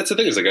 That's the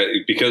thing, is like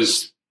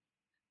because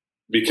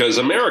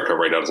America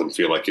right now doesn't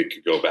feel like it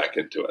could go back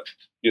into it.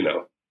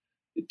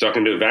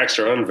 Talking to vaxxed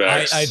or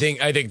unvaxxed. I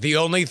think the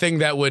only thing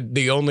that would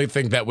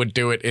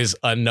do it is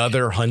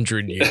another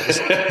 100 years.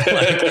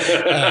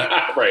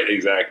 Right.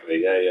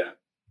 Exactly. Yeah.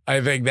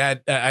 I think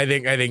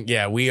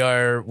we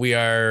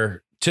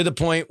are to the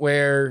point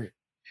where,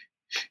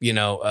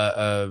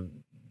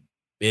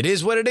 it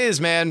is what it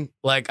is, man.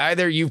 Like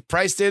either you've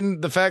priced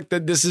in the fact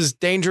that this is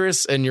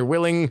dangerous and you're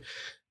willing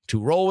to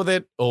roll with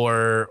it,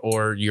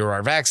 or you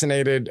are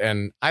vaccinated.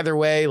 And either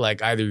way,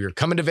 like either you're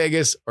coming to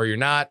Vegas or you're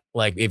not.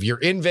 Like if you're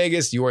in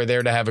Vegas, you are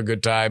there to have a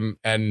good time,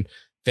 and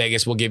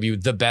Vegas will give you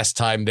the best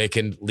time they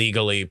can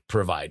legally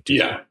provide to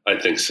you. Yeah, I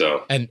think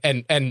so.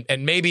 And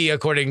maybe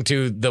according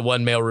to the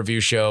One Male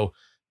Review show,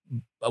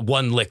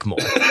 one lick more.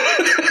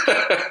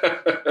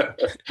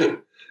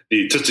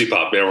 The Tootsie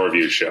Pop Male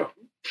Review show.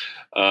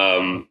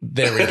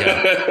 There we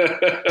go.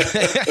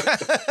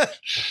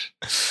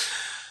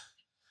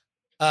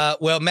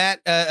 Well,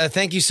 Matt,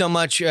 thank you so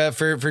much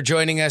for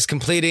joining us,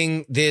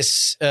 completing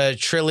this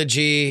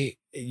trilogy.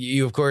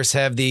 You, of course,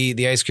 have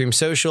the Ice Cream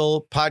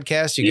Social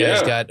podcast. You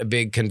guys got a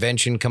big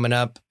convention coming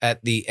up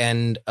at the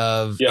end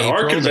of April.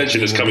 Our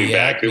convention is coming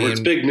back. It's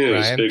big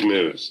news. Ryan. Big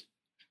news.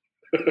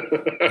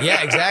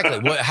 Yeah,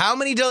 exactly. How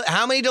many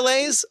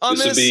delays on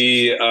this? This will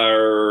be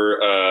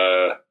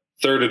our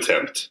third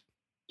attempt.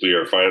 We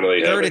are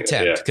finally third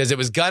attempt, because it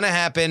was gonna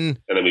happen,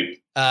 and then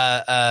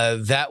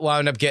that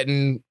wound up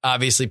getting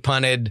obviously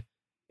punted.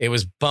 It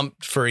was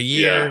bumped for a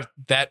year.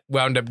 That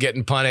wound up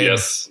getting punted.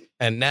 Yes,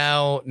 and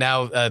now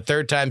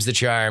third time's the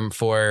charm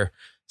for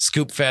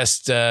Scoop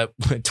Fest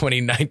 2020.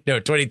 Yeah,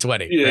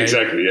 right?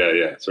 Exactly.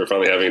 Yeah. So we're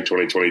finally having it in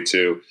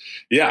 2022.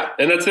 Yeah,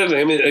 and that's the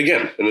thing.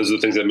 Again, and those are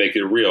the things that make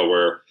it real.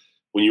 Where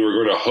when you were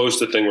going to host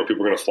a thing where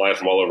people were going to fly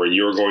from all over, and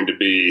you were going to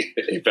be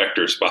a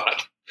vector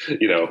spot.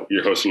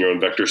 You're hosting your own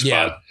vector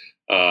spot.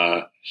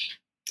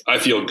 I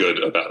feel good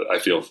about it. I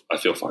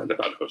feel fine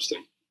about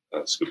hosting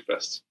Scoop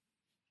Fest.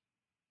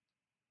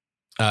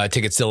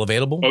 Tickets still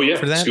available? Oh yeah,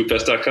 for that?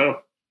 ScoopFest.com.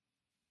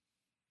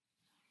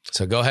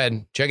 So go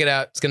ahead, check it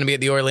out. It's going to be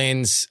at the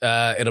Orleans.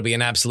 It'll be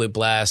an absolute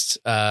blast.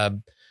 I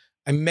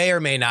may or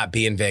may not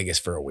be in Vegas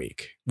for a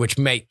week, which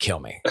may kill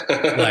me.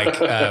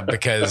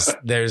 Because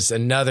there's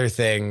another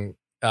thing.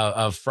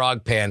 A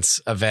Frog Pants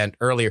event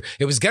earlier.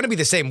 It was going to be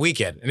the same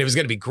weekend, and it was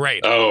going to be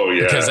great. Oh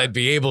yeah, because I'd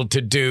be able to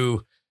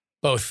do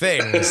both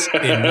things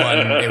in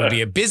one. It would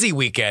be a busy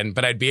weekend,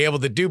 but I'd be able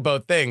to do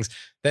both things.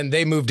 Then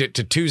they moved it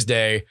to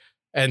Tuesday.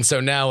 And so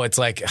now it's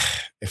like,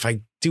 if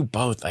I do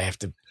both, I have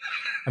to.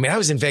 I mean, I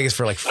was in Vegas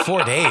for like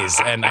 4 days,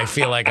 and I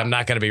feel like I'm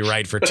not going to be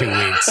right for 2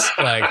 weeks.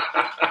 Like,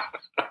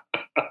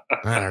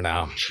 I don't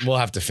know. We'll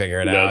have to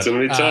figure it out. It's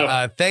going to be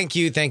tough. Thank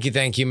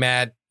you,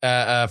 Matt,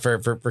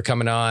 for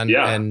coming on.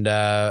 Yeah. And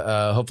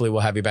hopefully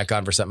we'll have you back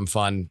on for something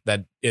fun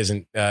that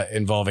isn't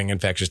involving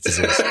infectious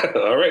disease.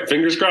 All right.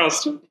 Fingers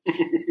crossed.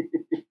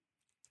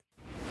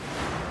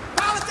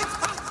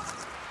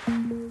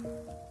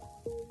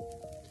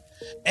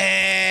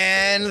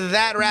 And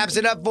that wraps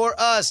it up for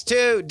us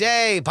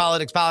today.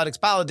 Politics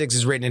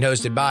is written and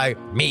hosted by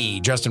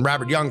me, Justin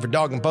Robert Young, for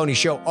Dog and Pony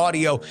Show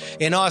Audio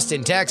in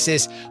Austin,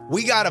 Texas.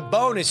 We got a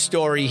bonus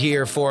story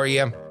here for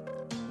you.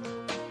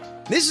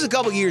 This is a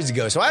couple years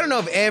ago, so I don't know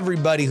if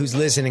everybody who's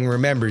listening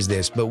remembers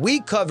this, but we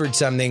covered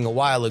something a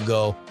while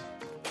ago,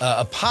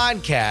 a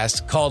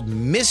podcast called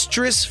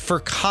Mistress for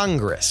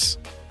Congress.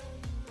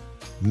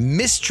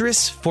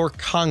 Mistress for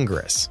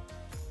Congress.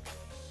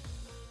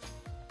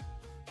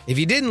 If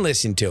you didn't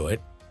listen to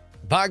it,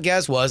 the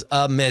podcast was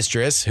a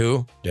mistress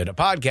who did a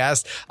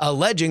podcast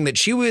alleging that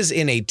she was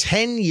in a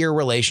 10-year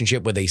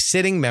relationship with a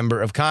sitting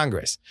member of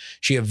Congress.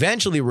 She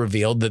eventually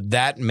revealed that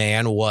that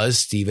man was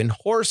Stephen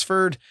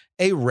Horsford,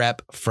 a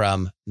rep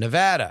from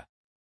Nevada,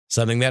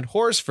 something that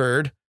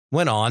Horsford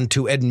went on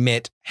to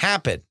admit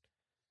happened.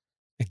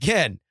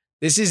 Again,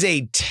 this is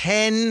a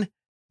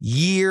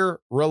 10-year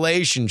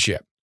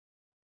relationship.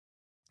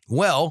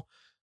 Well,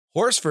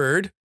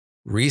 Horsford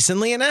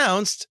recently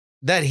announced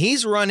that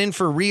he's running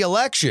for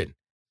re-election.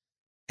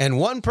 And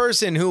one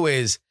person who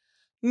is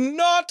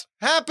not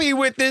happy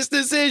with this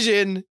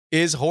decision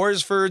is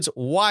Horsford's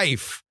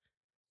wife.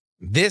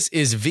 This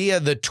is via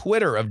the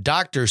Twitter of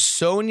Dr.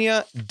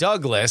 Sonia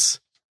Douglas,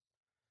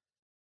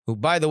 who,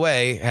 by the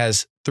way,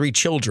 has 3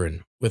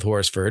 children with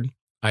Horsford.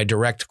 I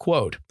direct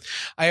quote,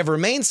 "I have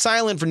remained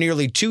silent for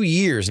nearly 2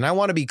 years, and I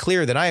want to be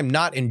clear that I am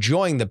not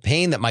enjoying the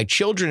pain that my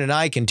children and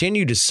I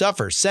continue to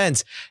suffer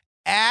since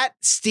at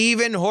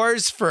Stephen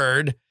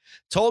Horsford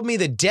told me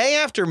the day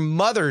after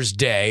Mother's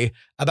Day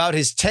about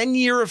his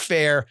 10-year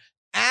affair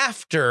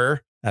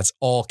after, that's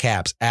all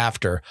caps,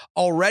 after,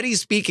 already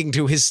speaking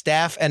to his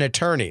staff and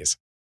attorneys."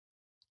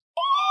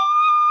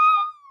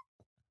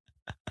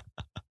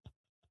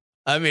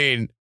 I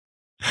mean,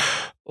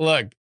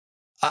 look,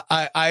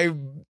 I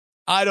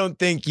don't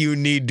think you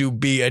need to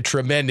be a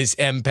tremendous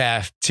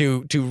empath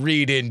to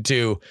read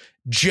into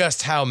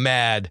just how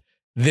mad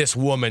this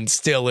woman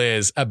still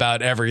is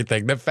about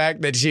everything. The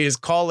fact that she is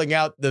calling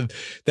out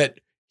that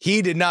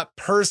he did not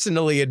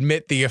personally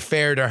admit the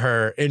affair to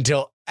her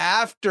until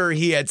after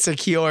he had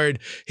secured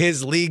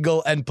his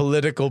legal and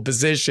political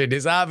position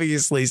is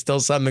obviously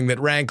still something that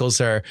rankles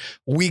her.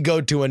 We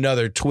go to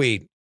another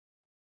tweet.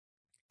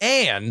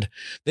 And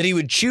that he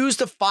would choose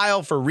to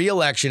file for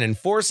re-election and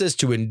force us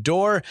to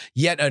endure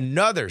yet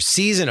another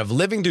season of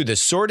living through the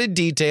sordid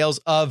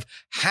details of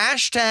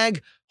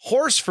hashtag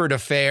Horsford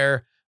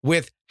affair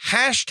with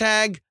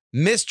hashtag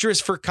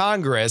Mistress for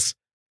Congress,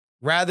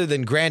 rather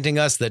than granting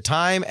us the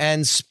time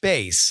and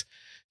space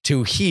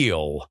to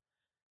heal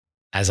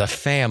as a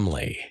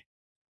family.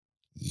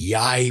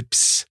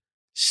 Yipes.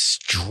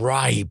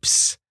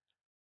 Stripes.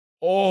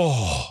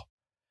 Oh.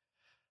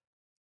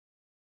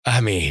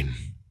 I mean,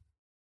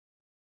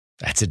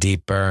 that's a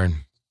deep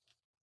burn.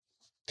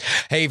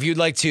 Hey, if you'd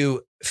like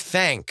to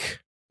thank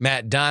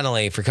Matt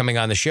Donnelly for coming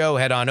on the show,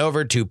 head on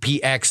over to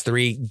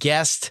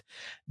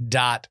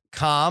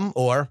px3guest.com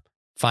or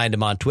find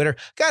him on Twitter.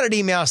 Got an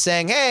email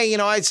saying, hey,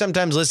 I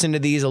sometimes listen to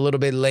these a little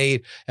bit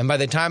late, and by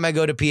the time I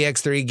go to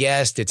PX3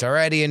 guest, it's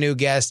already a new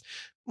guest.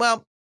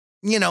 Well,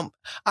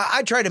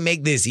 I try to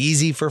make this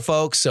easy for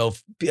folks. So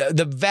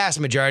the vast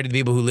majority of the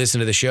people who listen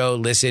to the show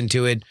listen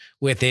to it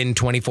within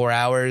 24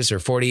 hours or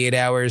 48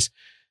 hours.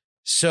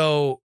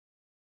 So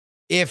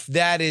if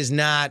that is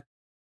not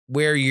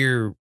where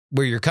you're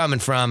coming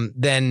from,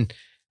 then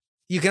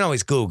you can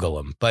always Google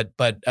him. But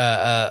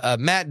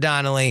Matt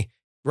Donnelly,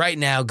 right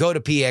now, go to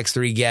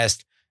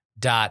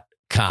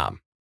px3guest.com.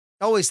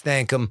 Always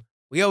thank him.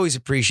 We always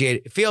appreciate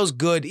it. It feels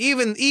good.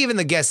 Even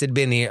the guests had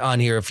been on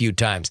here a few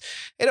times.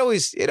 It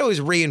always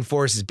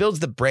reinforces, builds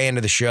the brand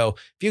of the show.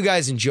 If you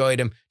guys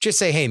enjoyed him, just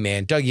say, hey,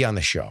 man, Dougie on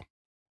the show.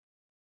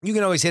 You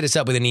can always hit us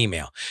up with an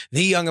email,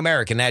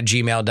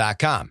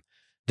 theyoungamerican@gmail.com.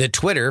 The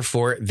Twitter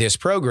for this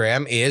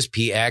program is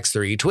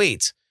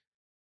px3tweets.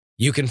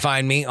 You can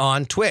find me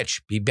on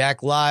Twitch. Be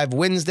back live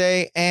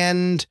Wednesday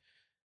and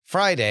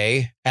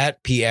Friday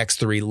at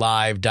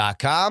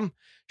px3live.com.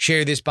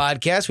 Share this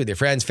podcast with your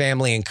friends,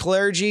 family, and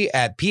clergy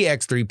at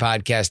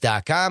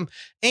px3podcast.com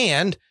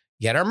and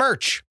get our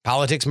merch,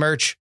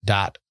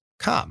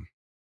 politicsmerch.com.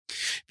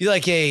 If you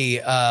like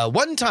a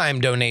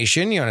one-time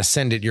donation, you want to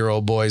send it your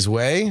old boy's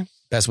way,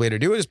 best way to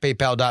do it is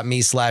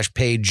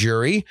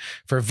paypal.me/payjury.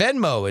 For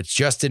Venmo, it's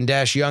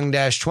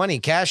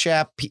Justin-Young-20, Cash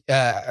App,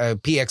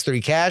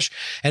 PX3 Cash.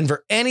 And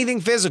for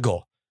anything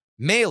physical,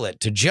 mail it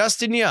to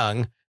Justin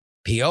Young,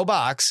 P.O.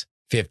 Box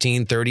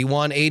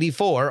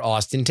 1531-84,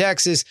 Austin,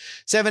 Texas,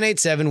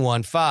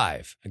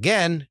 78715.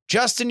 Again,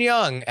 Justin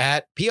Young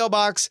at P.O.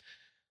 Box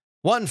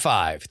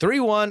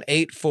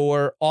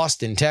 153184,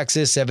 Austin,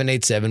 Texas,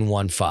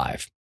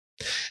 78715.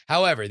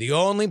 However, the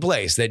only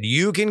place that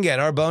you can get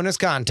our bonus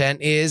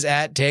content is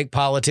at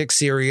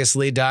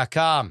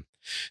TakePoliticsSeriously.com.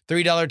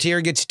 $3 tier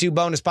gets you 2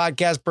 bonus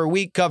podcasts per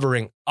week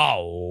covering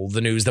all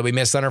the news that we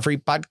missed on our free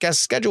podcast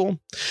schedule.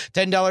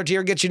 $10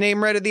 tier gets your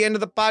name read at the end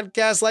of the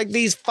podcast like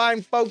these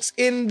fine folks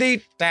in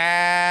the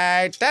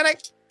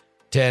Titanic.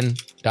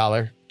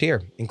 $10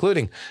 tier,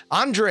 including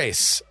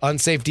Andres,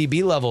 Unsafe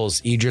DB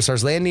Levels, Idris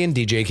Arslandian,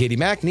 DJ Katie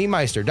Mack,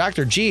 Niemeister,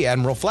 Dr. G,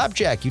 Admiral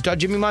Flapjack, Utah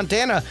Jimmy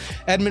Montana,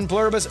 Edmund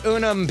Pluribus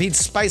Unum, Pete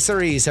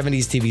Spicery,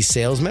 70s TV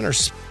Salesman or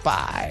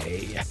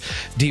Spy,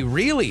 D.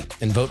 Reilly,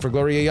 and vote for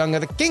Gloria Young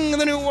of the King of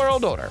the New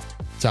World Order.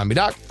 Zombie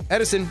Doc,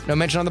 Edison, no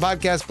mention on the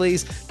podcast,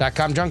 please.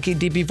 .com Junkie,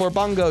 DP4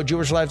 Bongo,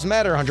 Jewish Lives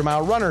Matter, 100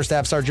 Mile Runner,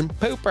 Staff Sergeant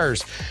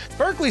Poopers,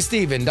 Berkeley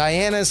Steven,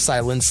 Diana,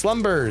 Silent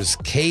Slumbers,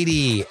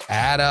 Katie,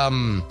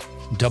 Adam,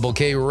 Double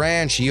K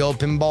Ranch, Ye Old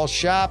Pinball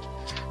Shop,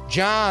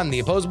 John, the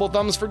Opposable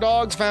Thumbs for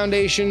Dogs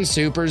Foundation,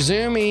 Super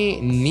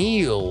Zoomy,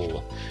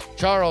 Neil,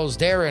 Charles,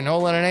 Darren,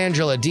 Olin and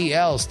Angela,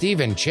 DL,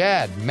 Stephen,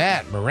 Chad,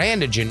 Matt,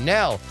 Miranda,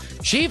 Janelle,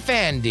 Chief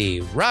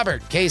Andy,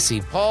 Robert, Casey,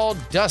 Paul,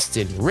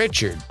 Dustin,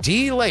 Richard,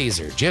 D.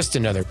 Laser, Just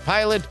Another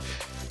Pilot,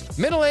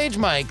 Middle Age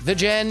Mike, The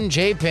Jen,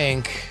 J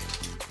Pink,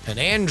 and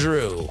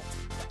Andrew.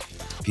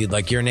 If you'd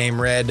like your name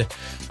read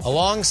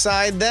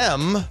alongside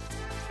them,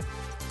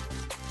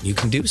 you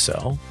can do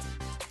so.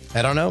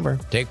 Head on over,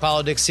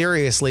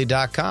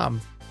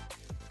 TakePoliticsSeriously.com.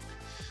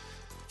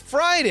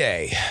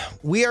 Friday,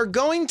 we are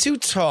going to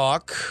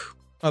talk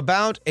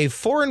about a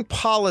foreign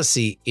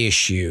policy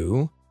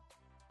issue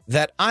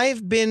that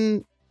I've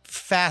been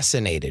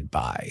fascinated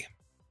by.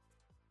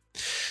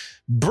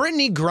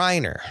 Brittany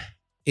Griner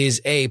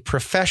is a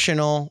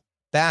professional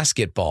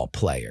basketball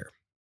player.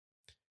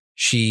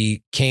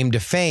 She came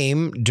to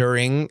fame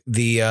during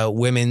the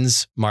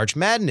Women's March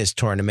Madness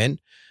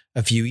tournament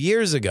a few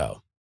years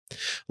ago.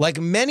 Like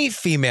many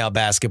female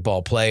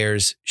basketball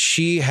players,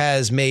 she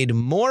has made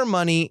more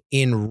money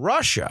in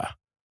Russia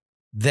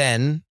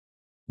than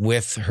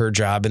with her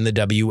job in the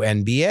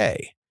WNBA.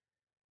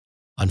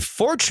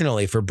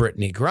 Unfortunately for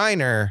Brittany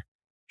Griner,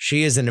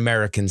 she is an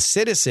American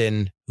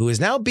citizen who is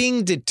now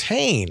being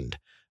detained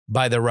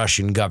by the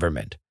Russian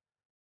government.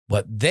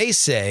 What they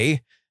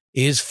say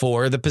is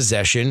for the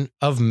possession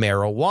of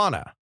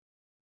marijuana.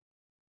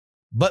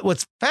 But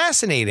what's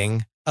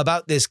fascinating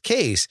about this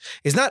case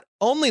is not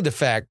only the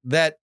fact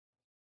that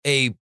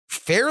a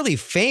fairly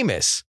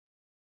famous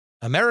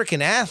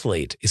American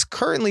athlete is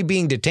currently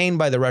being detained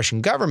by the Russian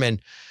government,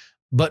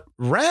 but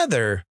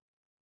rather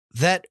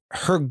that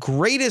her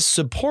greatest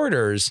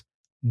supporters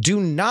do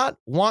not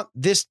want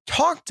this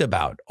talked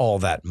about all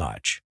that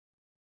much.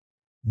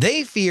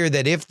 They fear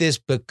that if this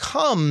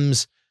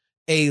becomes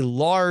a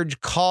large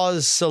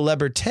cause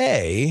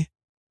celebrity,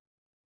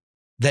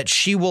 that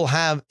she will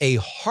have a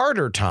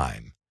harder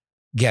time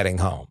getting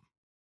home.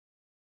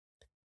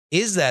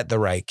 Is that the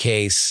right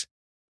case?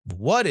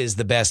 What is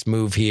the best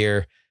move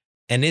here?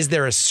 And is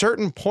there a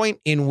certain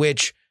point in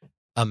which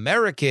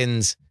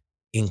Americans,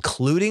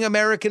 including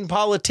American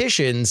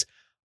politicians,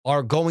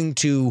 are going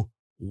to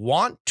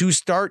want to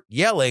start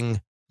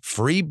yelling,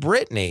 "Free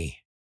Britney"?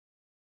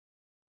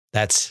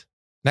 That's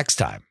next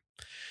time.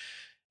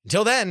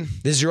 Until then,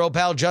 this is your old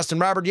pal Justin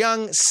Robert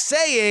Young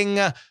saying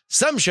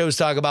some shows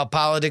talk about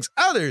politics,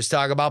 others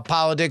talk about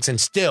politics,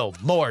 and still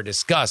more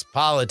discuss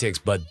politics.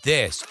 But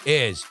this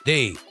is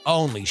the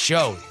only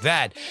show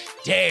that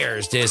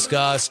dares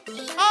discuss.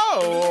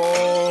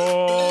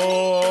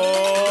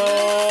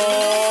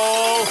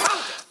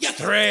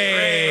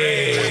 Three.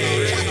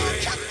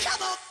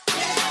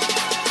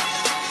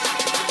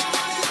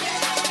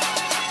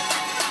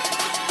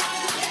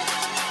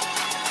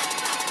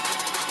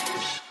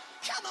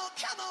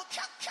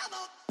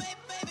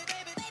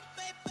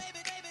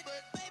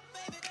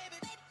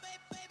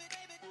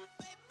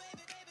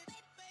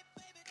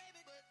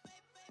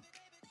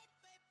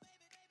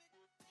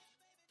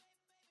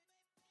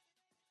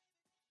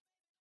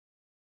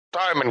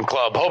 Diamond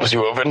Club hopes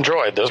you have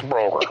enjoyed this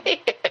program.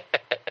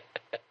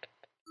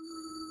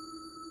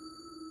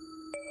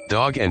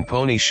 Dog and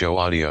Pony Show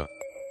audio.